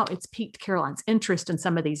is now it's piqued Caroline's interest in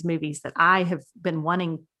some of these movies that I have been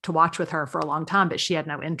wanting to watch with her for a long time, but she had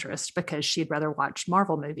no interest because she'd rather watch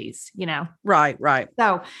Marvel movies, Right.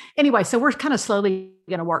 So anyway, so we're kind of slowly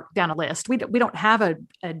going to work down a list. We don't have a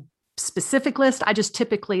specific list. I just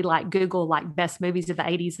typically Google best movies of the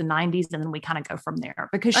 80s and 90s. And then we kind of go from there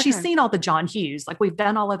because she's seen all the John Hughes. We've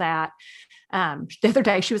done all of that. The other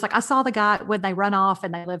day she was like, I saw the guy when they run off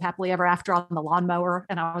and they live happily ever after on the lawnmower.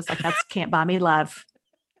 And I was like, that's Can't Buy Me Love.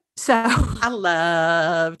 So I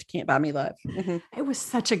loved Can't Buy Me Love. It was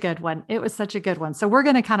such a good one. So we're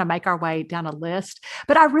going to kind of make our way down a list,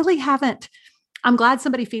 but I really haven't. I'm glad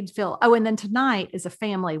somebody feeds Phil. Oh, and then tonight as a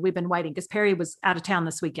family, we've been waiting because Perry was out of town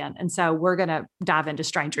this weekend. And so we're going to dive into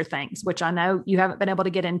Stranger Things, which I know you haven't been able to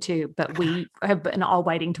get into, but we have been all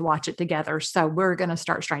waiting to watch it together. So we're going to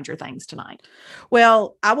start Stranger Things tonight.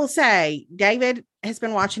 Well, I will say David has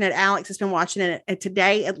been watching it. Alex has been watching it. And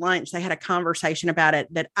today at lunch, they had a conversation about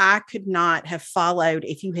it that I could not have followed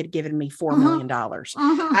if you had given me $4 million.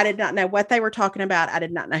 I did not know what they were talking about. I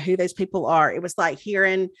did not know who those people are. It was like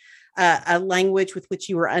hearing a language with which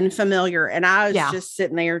you were unfamiliar. And I was just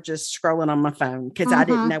sitting there, just scrolling on my phone because I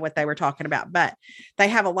didn't know what they were talking about, but they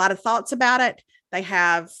have a lot of thoughts about it. They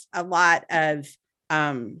have a lot of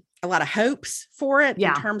hopes for it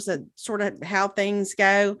in terms of sort of how things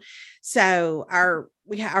go. So our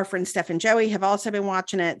friends Steph and Joey have also been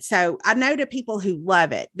watching it. So I know to people who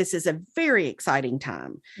love it, this is a very exciting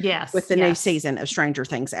time. Yes. With the new season of Stranger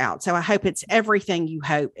Things out. So I hope it's everything you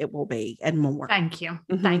hope it will be and more. Thank you.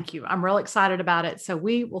 Thank you. I'm real excited about it. So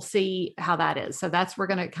we will see how that is. So we're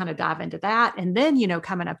going to kind of dive into that. And then,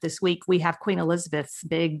 coming up this week, we have Queen Elizabeth's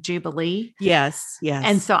big Jubilee. Yes.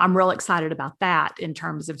 And so I'm real excited about that in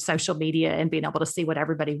terms of social media and being able to see what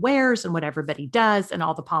everybody wears and what everybody does and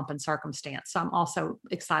all the pomp and circumstance. So I'm also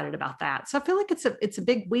excited about that. So I feel like it's a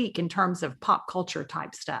big week in terms of pop culture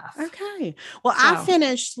type stuff. Okay. Well, I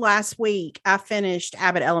finished last week. I finished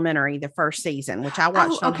Abbott Elementary, the first season, which I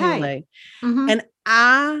watched on Hulu. And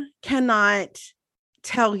I cannot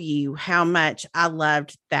tell you how much I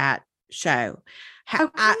loved that show.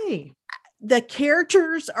 The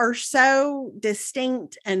characters are so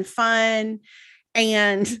distinct and fun.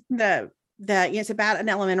 And it's about an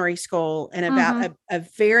elementary school and about a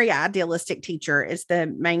very idealistic teacher is the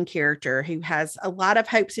main character who has a lot of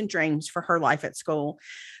hopes and dreams for her life at school.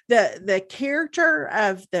 The character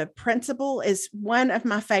of the principal is one of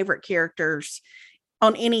my favorite characters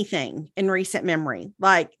on anything in recent memory.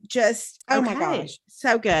 My gosh,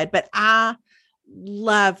 so good. But I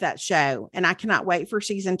love that show and I cannot wait for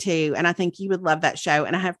season 2. And I think you would love that show.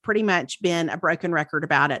 And I have pretty much been a broken record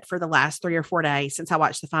about it for the last 3 or 4 days since I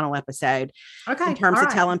watched the final episode. Okay. In terms of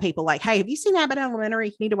telling people hey, have you seen Abbott Elementary?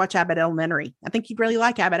 You need to watch Abbott Elementary. I think you'd really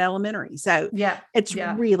like Abbott Elementary. So it's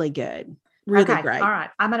really good. Really great. All right.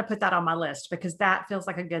 I'm going to put that on my list because that feels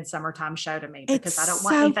like a good summertime show to me because I don't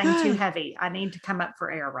want anything too heavy. I need to come up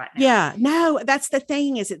for air right now. Yeah, no, that's the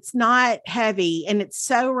thing is it's not heavy and it's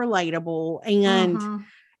so relatable and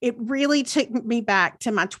it really took me back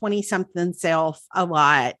to my 20 something self a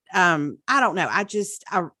lot. I don't know. I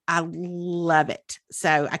love it.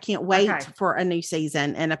 So I can't wait for a new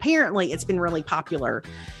season. And apparently it's been really popular,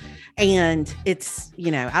 and it's,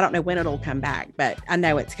 I don't know when it'll come back, but I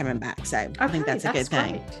know it's coming back. So I think that's a good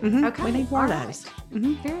thing. Mm-hmm. Okay. We need more of those.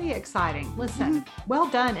 Mm-hmm. Very exciting. Listen, well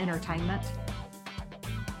done, entertainment.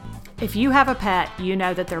 If you have a pet, you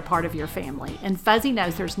know that they're part of your family. And Fuzzy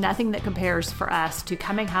knows there's nothing that compares for us to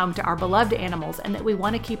coming home to our beloved animals, and that we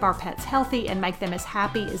want to keep our pets healthy and make them as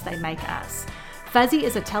happy as they make us. Fuzzy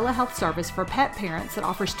is a telehealth service for pet parents that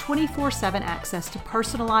offers 24/7 access to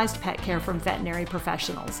personalized pet care from veterinary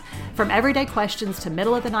professionals. From everyday questions to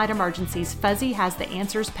middle-of-the-night emergencies, Fuzzy has the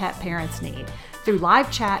answers pet parents need. Through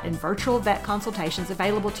live chat and virtual vet consultations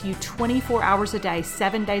available to you 24 hours a day,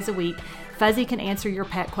 7 days a week, Fuzzy can answer your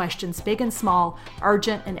pet questions, big and small,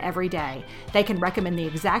 urgent and every day. They can recommend the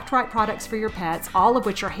exact right products for your pets, all of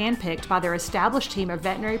which are handpicked by their established team of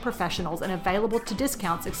veterinary professionals and available to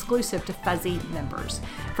discounts exclusive to Fuzzy members.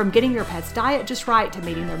 From getting your pet's diet just right to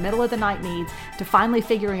meeting their middle-of-the-night needs to finally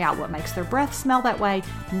figuring out what makes their breath smell that way,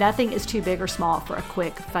 nothing is too big or small for a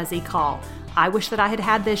quick Fuzzy call. I wish that I had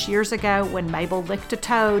had this years ago when Mabel licked a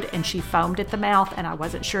toad and she foamed at the mouth, and I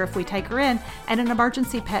wasn't sure if we'd take her in. And an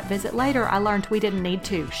emergency pet visit later, I learned we didn't need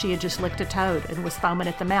to. She had just licked a toad and was foaming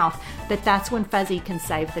at the mouth. But that's when Fuzzy can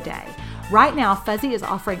save the day. Right now, Fuzzy is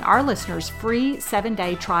offering our listeners free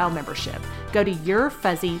 7-day trial membership. Go to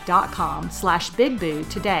yourfuzzy.com/bigboo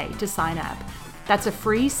today to sign up. That's a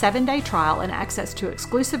free 7-day trial and access to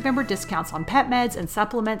exclusive member discounts on pet meds and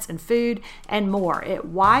supplements and food and more at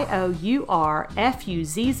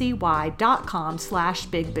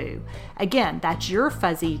yourfuzzy.com/bigboo. Again, that's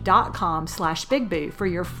yourfuzzy.com/bigboo for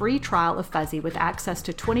your free trial of Fuzzy with access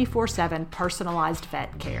to 24/7 personalized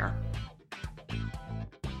vet care.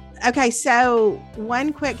 Okay, so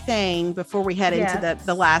one quick thing before we head into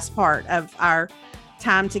the last part of our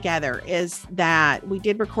time together is that we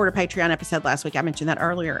did record a Patreon episode last week. I mentioned that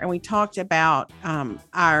earlier, and we talked about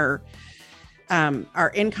our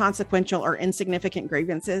inconsequential or insignificant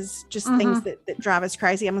grievances, just things that drive us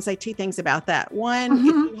crazy. I'm gonna say 2 things about that. One, if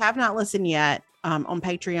you have not listened yet, on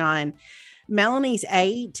Patreon, Melanie's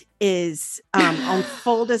 8 is on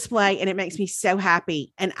full display, and it makes me so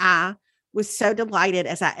happy. And I was so delighted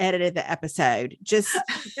as I edited the episode. I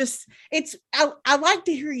like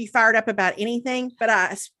to hear you fired up about anything, but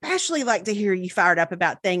I especially like to hear you fired up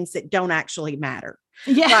about things that don't actually matter.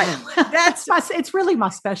 Yeah. It's really my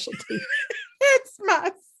specialty. It's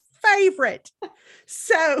my favorite.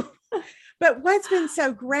 So, but what's been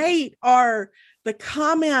so great are the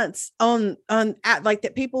comments on like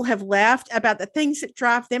that people have left about the things that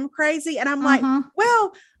drive them crazy. And I'm like,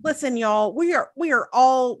 well, listen, y'all, we are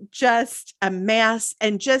all just a mess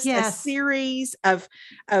and just a series of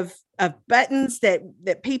buttons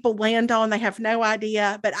that people land on. They have no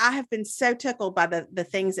idea, but I have been so tickled by the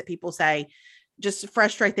things that people say, just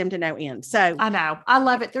frustrate them to no end. So I know, I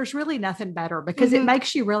love it. There's really nothing better because it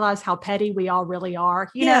makes you realize how petty we all really are,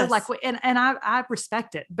 you know, like, and I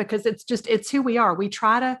respect it because it's who we are. We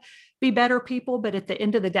try to be better people, but at the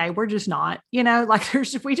end of the day, we're just not, you know, like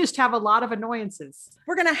we just have a lot of annoyances.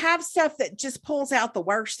 We're going to have stuff that just pulls out the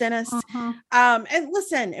worst in us. And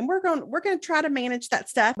listen, and we're going to try to manage that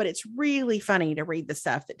stuff, but it's really funny to read the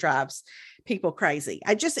stuff that drives people crazy.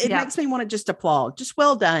 It makes me want to just applaud. Just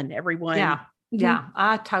well done, everyone. Yeah. Yeah,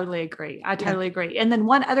 I totally agree. Agree. And then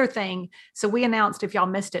one other thing. So we announced, if y'all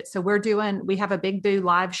missed it, so we have a Big Boo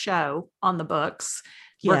live show on the books.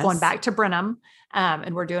 Yes. We're going back to Brenham,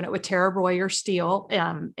 and we're doing it with Tara Royer Steele.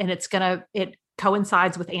 And it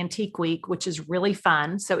coincides with Antique Week, which is really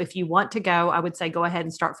fun. So if you want to go, I would say go ahead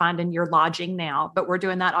and start finding your lodging now. But we're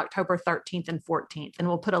doing that October 13th and 14th, and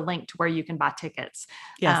we'll put a link to where you can buy tickets.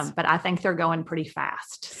 Yes. But I think they're going pretty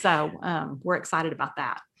fast. So we're excited about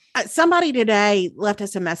that. Somebody today left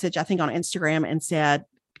us a message, I think on Instagram, and said,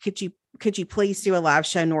 could you please do a live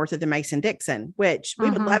show north of the Mason-Dixon, which we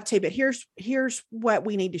would love to, but here's what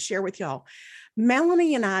we need to share with y'all.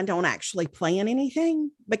 Melanie and I don't actually plan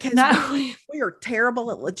anything because we are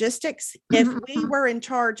terrible at logistics. If we were in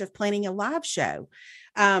charge of planning a live show,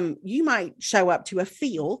 you might show up to a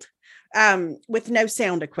field with no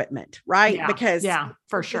sound equipment, right? Yeah,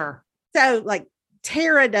 for sure. So like,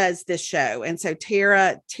 Tara does this show. And so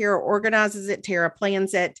Tara organizes it. Tara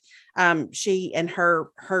plans it. She and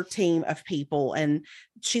her team of people, and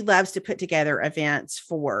she loves to put together events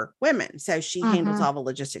for women. So she handles all the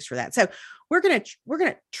logistics for that. So we're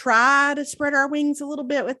gonna try to spread our wings a little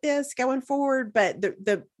bit with this going forward. But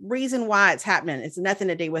the reason why it's happening is nothing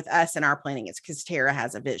to do with us and our planning. It's because Tara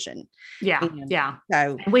has a vision. Yeah. And yeah.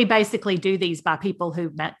 So and we basically do these by people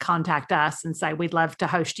who contact us and say, we'd love to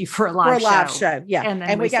host you for a live show. Yeah. And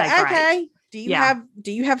then we go, say, okay. Great.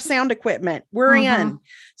 Do you have sound equipment? We're in.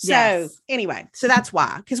 So anyway, so that's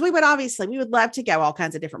why, because we would love to go all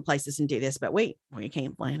kinds of different places and do this, but we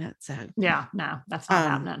can't plan it. So yeah, no, that's not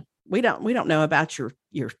happening. We don't know about your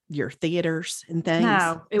theaters and things.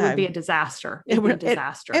 No, it would be a disaster. It would be a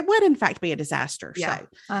disaster. It would in fact be a disaster. Yeah, so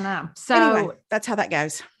I know. So anyway, that's how that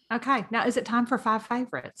goes. Okay. Now is it time for 5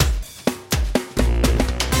 favorites?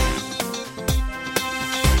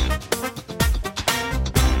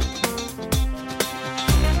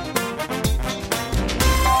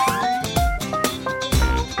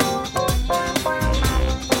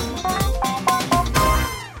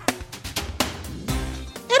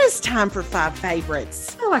 Time for 5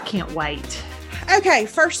 favorites. Oh, I can't wait. Okay,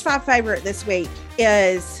 first 5 favorite this week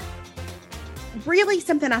is really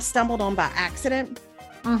something I stumbled on by accident.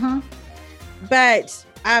 But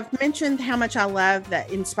I've mentioned how much I love the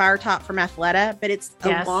Inspire top from Athleta, but it's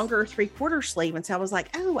a longer 3/4 sleeve. And so I was like,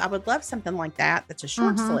 oh, I would love something like that. That's a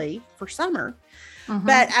short sleeve for summer.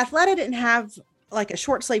 But Athleta didn't have like a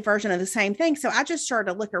short sleeve version of the same thing. So I just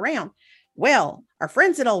started to look around. Well, our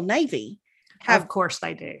friends at Old Navy of course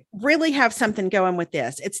they do really have something going with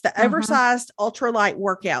this. It's the oversized ultralight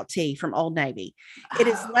workout tee from Old Navy. It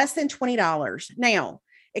is less than $20. Now,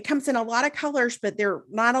 it comes in a lot of colors, but there are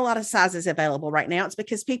not a lot of sizes available right now. It's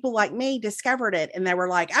because people like me discovered it and they were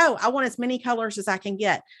like, oh, I want as many colors as I can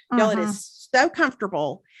get. Y'all, it is so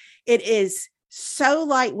comfortable. It is so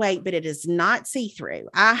lightweight, but it is not see-through.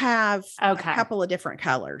 I have a couple of different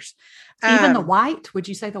colors. Even the white? Would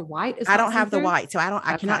you say the white is? I don't have the white, so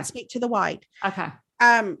I cannot speak to the white. Okay.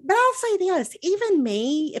 But I'll say this, even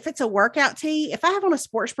me, if it's a workout tee, if I have on a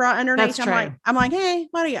sports bra underneath, I'm like, hey,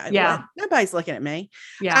 what are you? Yeah. Nobody's looking at me.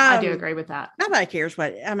 Yeah, I do agree with that. Nobody cares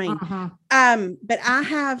what, I mean, but I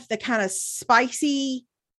have the kind of spicy,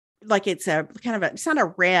 like it's a kind of it's not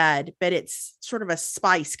a red, but it's sort of a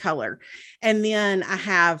spice color. And then I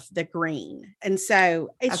have the green. And so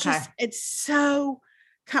it's it's so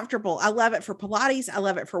comfortable. I love it for Pilates. I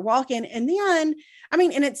love it for walking. And then, I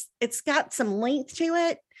mean, and it's got some length to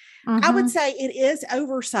it. I would say it is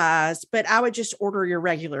oversized, but I would just order your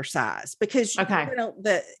regular size because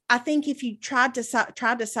I think if you tried to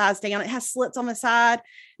size down, it has slits on the side.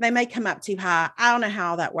 They may come up too high. I don't know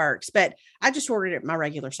how that works, but I just ordered it my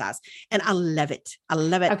regular size and I love it. I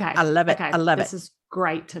love it. Okay. I love it. I love it. This is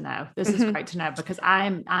great to know. This is great to know because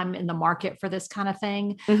I'm in the market for this kind of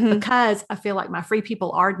thing because I feel like my Free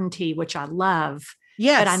People Arden tee, which I love.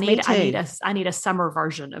 Yes, but I need a summer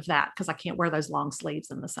version of that because I can't wear those long sleeves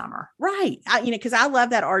in the summer. Right. Because I love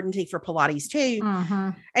that Arden tee for Pilates too.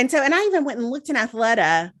 And I even went and looked in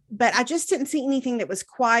Athleta, but I just didn't see anything that was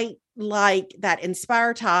quite like that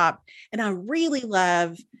Inspire top. And I really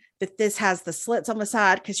love that this has the slits on the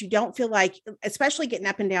side because you don't feel like, especially getting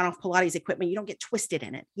up and down off Pilates equipment, you don't get twisted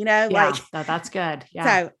in it, that's good. Yeah.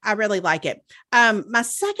 So I really like it. My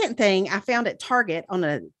second thing I found at Target on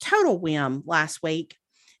a total whim last week,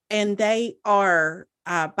 and they are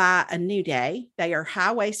by A New Day. They are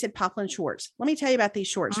high-waisted poplin shorts. Let me tell you about these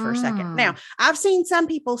shorts for a second. Now, I've seen some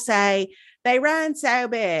people say they run so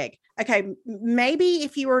big. Okay, maybe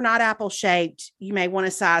if you are not apple-shaped, you may want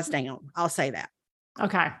to size down. I'll say that.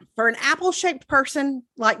 Okay. For an apple-shaped person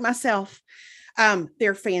like myself,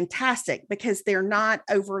 they're fantastic because they're not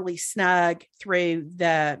overly snug through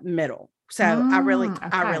the middle. So I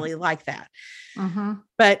really like that.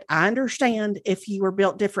 But I understand if you were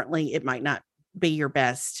built differently, it might not be your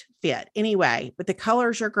best fit anyway, but the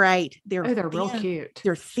colors are great. They're real cute.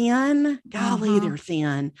 They're thin. Golly, they're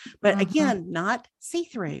thin, but again, not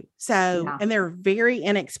see-through. So, and they're very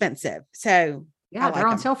inexpensive. So yeah, they're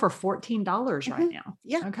on sale for $14 right now.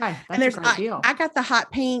 Yeah. Okay. That's a great deal. I got the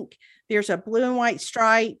hot pink. There's a blue and white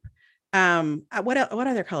stripe. What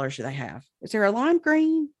other colors do they have? Is there a lime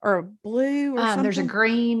green or a blue or something? There's a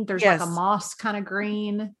green. There's like a moss kind of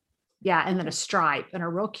green. Yeah. And then a stripe and a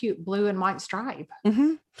real cute blue and white stripe.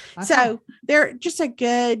 Okay. So they're just a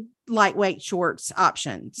good lightweight shorts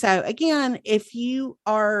option. So again, if you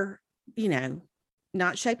are,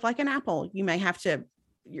 not shaped like an apple, you may have to,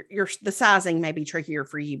 the sizing may be trickier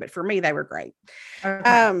for you, but for me, they were great.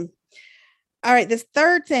 Okay. All right. This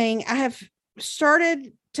third thing, I have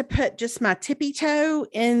started to put just my tippy toe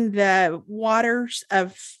in the waters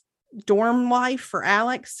of dorm life for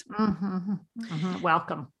Alex.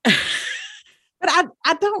 Welcome. But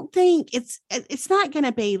I don't think it's not going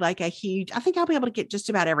to be like a huge, I think I'll be able to get just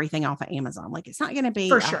about everything off of Amazon. Like it's not going to be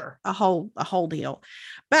for sure a whole deal.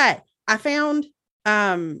 But I found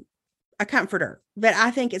a comforter that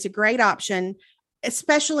I think is a great option,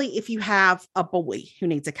 especially if you have a boy who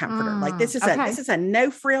needs a comforter. Like this is a no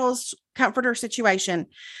frills comforter situation.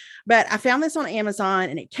 But I found this on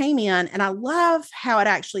Amazon and it came in, and I love how it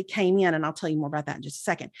actually came in. And I'll tell you more about that in just a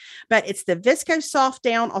second. But it's the Visco Soft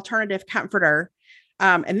Down Alternative Comforter.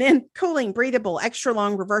 And then cooling, breathable, extra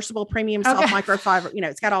long, reversible, premium, soft microfiber.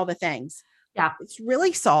 It's got all the things. Yeah. It's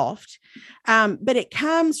really soft. But it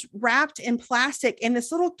comes wrapped in plastic in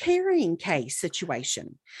this little carrying case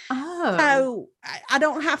situation. Oh. So I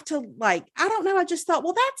don't have to I don't know. I just thought,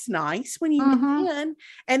 well, that's nice when you get in.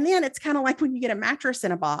 And then it's kind of like when you get a mattress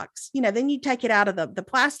in a box, then you take it out of the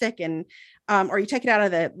plastic and, or you take it out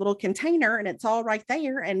of the little container and it's all right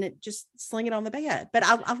there and it just sling it on the bed. But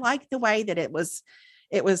I like the way that it was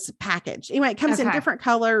packaged. Anyway, it comes in different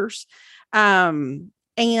colors.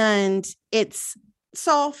 And it's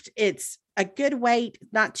soft. It's a good weight,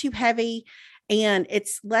 not too heavy, and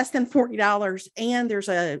it's less than $40. And there's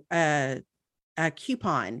a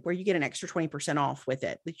coupon where you get an extra 20% off with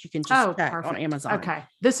it that you can just check on Amazon. Okay.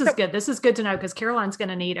 This is good. This is good to know because Caroline's going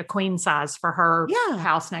to need a queen size for her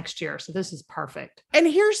house next year. So this is perfect. And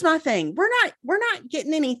here's my thing. We're not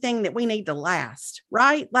getting anything that we need to last,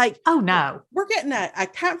 right? Like, oh no, we're getting a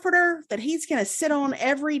comforter that he's going to sit on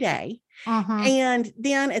every day. And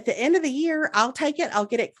then at the end of the year, I'll take it, I'll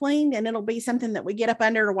get it cleaned, and it'll be something that we get up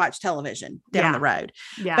under to watch television down the road.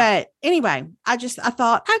 Yeah. But anyway, I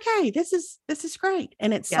thought, okay, this is great.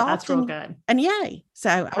 And it's soft. That's real good. And yay.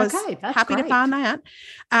 So I was happy to find that.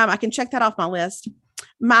 I can check that off my list.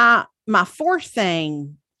 My fourth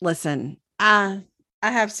thing, listen, I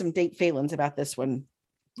have some deep feelings about this one.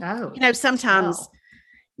 Oh, sometimes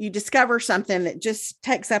you discover something that just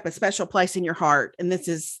takes up a special place in your heart. And this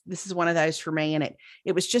is one of those for me. And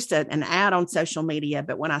it was just an ad on social media,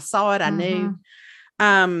 but when I saw it, I knew,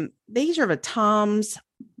 these are the Tom's,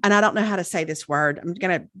 and I don't know how to say this word. I'm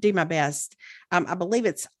going to do my best. I believe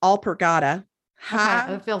it's Alpargata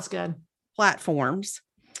high it feels good platforms.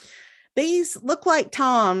 These look like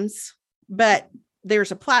Tom's, but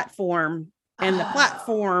there's a platform and the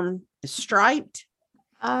platform is striped.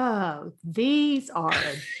 Oh, these are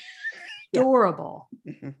adorable.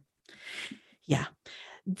 Yeah.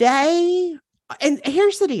 And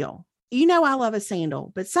here's the deal. I love a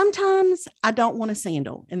sandal, but sometimes I don't want a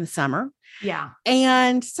sandal in the summer. Yeah.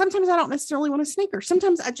 And sometimes I don't necessarily want a sneaker.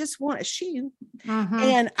 Sometimes I just want a shoe.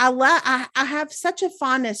 And I have such a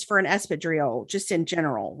fondness for an espadrille just in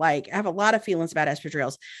general. Like I have a lot of feelings about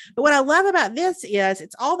espadrilles, but what I love about this is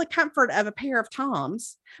it's all the comfort of a pair of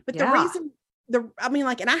Toms, but the reason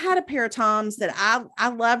and I had a pair of Toms that I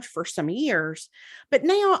loved for some years, but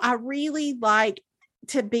now I really like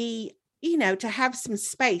to be, to have some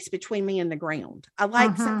space between me and the ground. I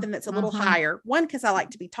like something that's a little higher. One, because I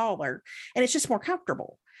like to be taller and it's just more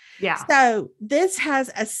comfortable. Yeah. So this has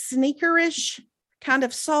a sneakerish kind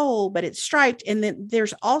of sole, but it's striped. And then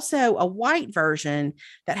there's also a white version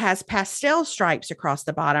that has pastel stripes across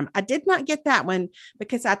the bottom. I did not get that one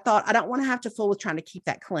because I thought I don't want to have to fool with trying to keep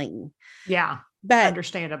that clean. Yeah. But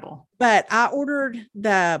understandable. But I ordered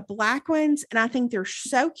the black ones and I think they're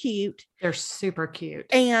so cute. They're super cute.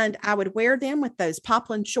 And I would wear them with those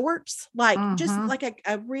poplin shorts, just like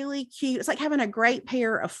a really cute, it's like having a great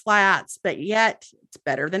pair of flats, but yet it's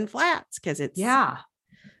better than flats because it's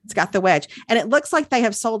got the wedge. And it looks like they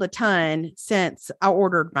have sold a ton since I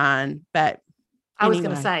ordered mine, but I was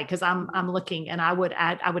going to say, because I'm looking and I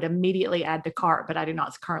would immediately add to cart, but I do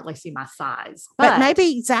not currently see my size. But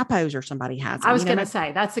maybe Zappos or somebody has. I was going to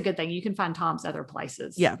say that's a good thing. You can find Tom's other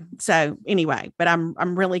places. Yeah. So anyway, but I'm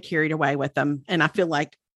really carried away with them, and I feel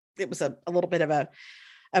like it was a little bit of an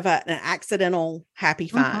accidental happy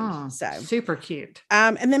find. So super cute.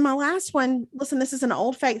 And then my last one, listen, this is an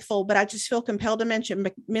old faithful, but I just feel compelled to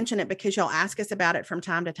mention it because y'all ask us about it from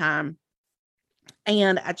time to time.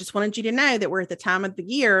 And I just wanted you to know that we're at the time of the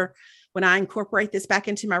year when I incorporate this back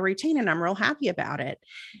into my routine, and I'm real happy about it.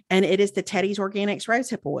 And it is the Teddy's Organics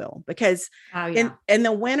Rosehip Oil, because in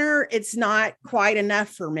the winter, it's not quite enough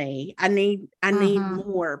for me. I need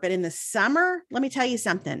more, but in the summer, let me tell you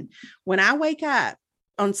something. When I wake up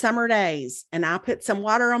on summer days and I put some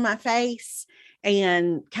water on my face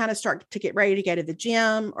and kind of start to get ready to go to the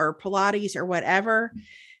gym or Pilates or whatever,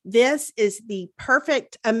 this is the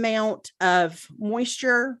perfect amount of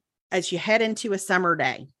moisture as you head into a summer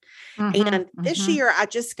day. And this year I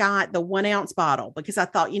just got the 1 ounce bottle because I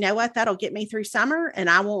thought, you know what, that'll get me through summer and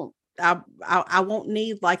I won't I won't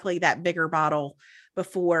need likely that bigger bottle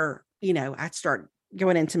before, I start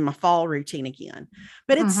going into my fall routine again.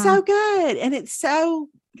 But it's so good. And it's so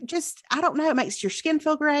just, I don't know, it makes your skin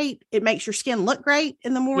feel great. It makes your skin look great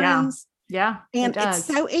in the mornings. Yeah. And it's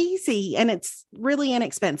so easy and it's really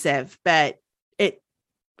inexpensive, but it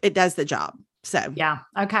does the job. So yeah.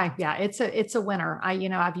 Okay. Yeah. It's a winner.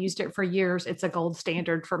 I've used it for years. It's a gold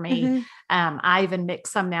standard for me. I even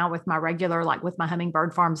mix some now with my regular, like with my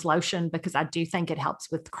Hummingbird Farms lotion, because I do think it helps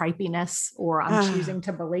with crepiness, or I'm choosing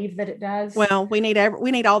to believe that it does. Well, we need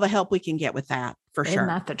all the help we can get with that, for sure. Isn't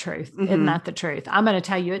that the truth? Isn't that the truth? I'm going to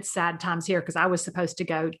tell you, it's sad times here, because I was supposed to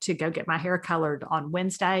go get my hair colored on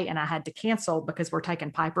Wednesday, and I had to cancel because we're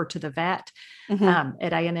taking Piper to the vet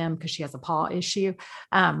at A&M because she has a paw issue.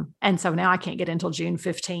 And so now I can't get until June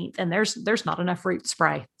 15th, and there's not enough root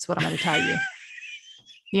spray. That's what I'm going to tell you.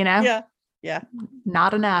 Yeah.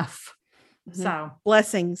 Not enough. So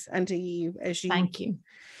blessings unto you as you thank you.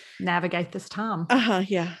 Navigate this time.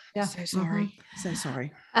 Yeah. So sorry. So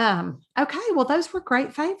sorry. Okay. Well, those were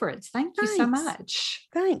great favorites. Thank you so much.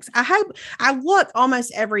 Thanks. I look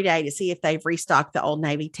almost every day to see if they've restocked the Old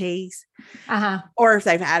Navy tees, or if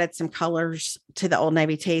they've added some colors to the Old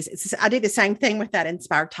Navy tees. I do the same thing with that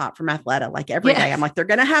Inspired top from Athleta. Like every day, I'm like, they're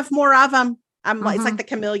going to have more of them. I'm like, it's like the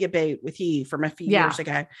camellia boot with you from a few years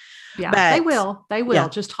ago. Yeah, but they will.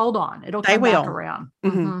 Just hold on. It'll come back around.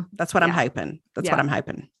 That's what I'm hoping. That's what I'm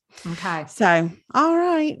hoping. Okay. So, all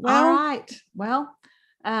right. Well,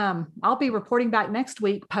 I'll be reporting back next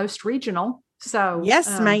week post regional. So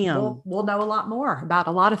yes, ma'am. We'll know a lot more about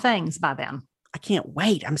a lot of things by then. I can't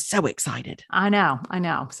wait. I'm so excited. I know.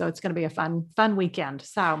 So it's going to be a fun weekend.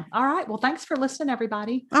 So, all right. Well, thanks for listening,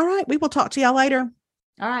 everybody. All right. We will talk to y'all later.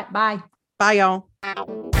 All right. Bye. Bye, y'all.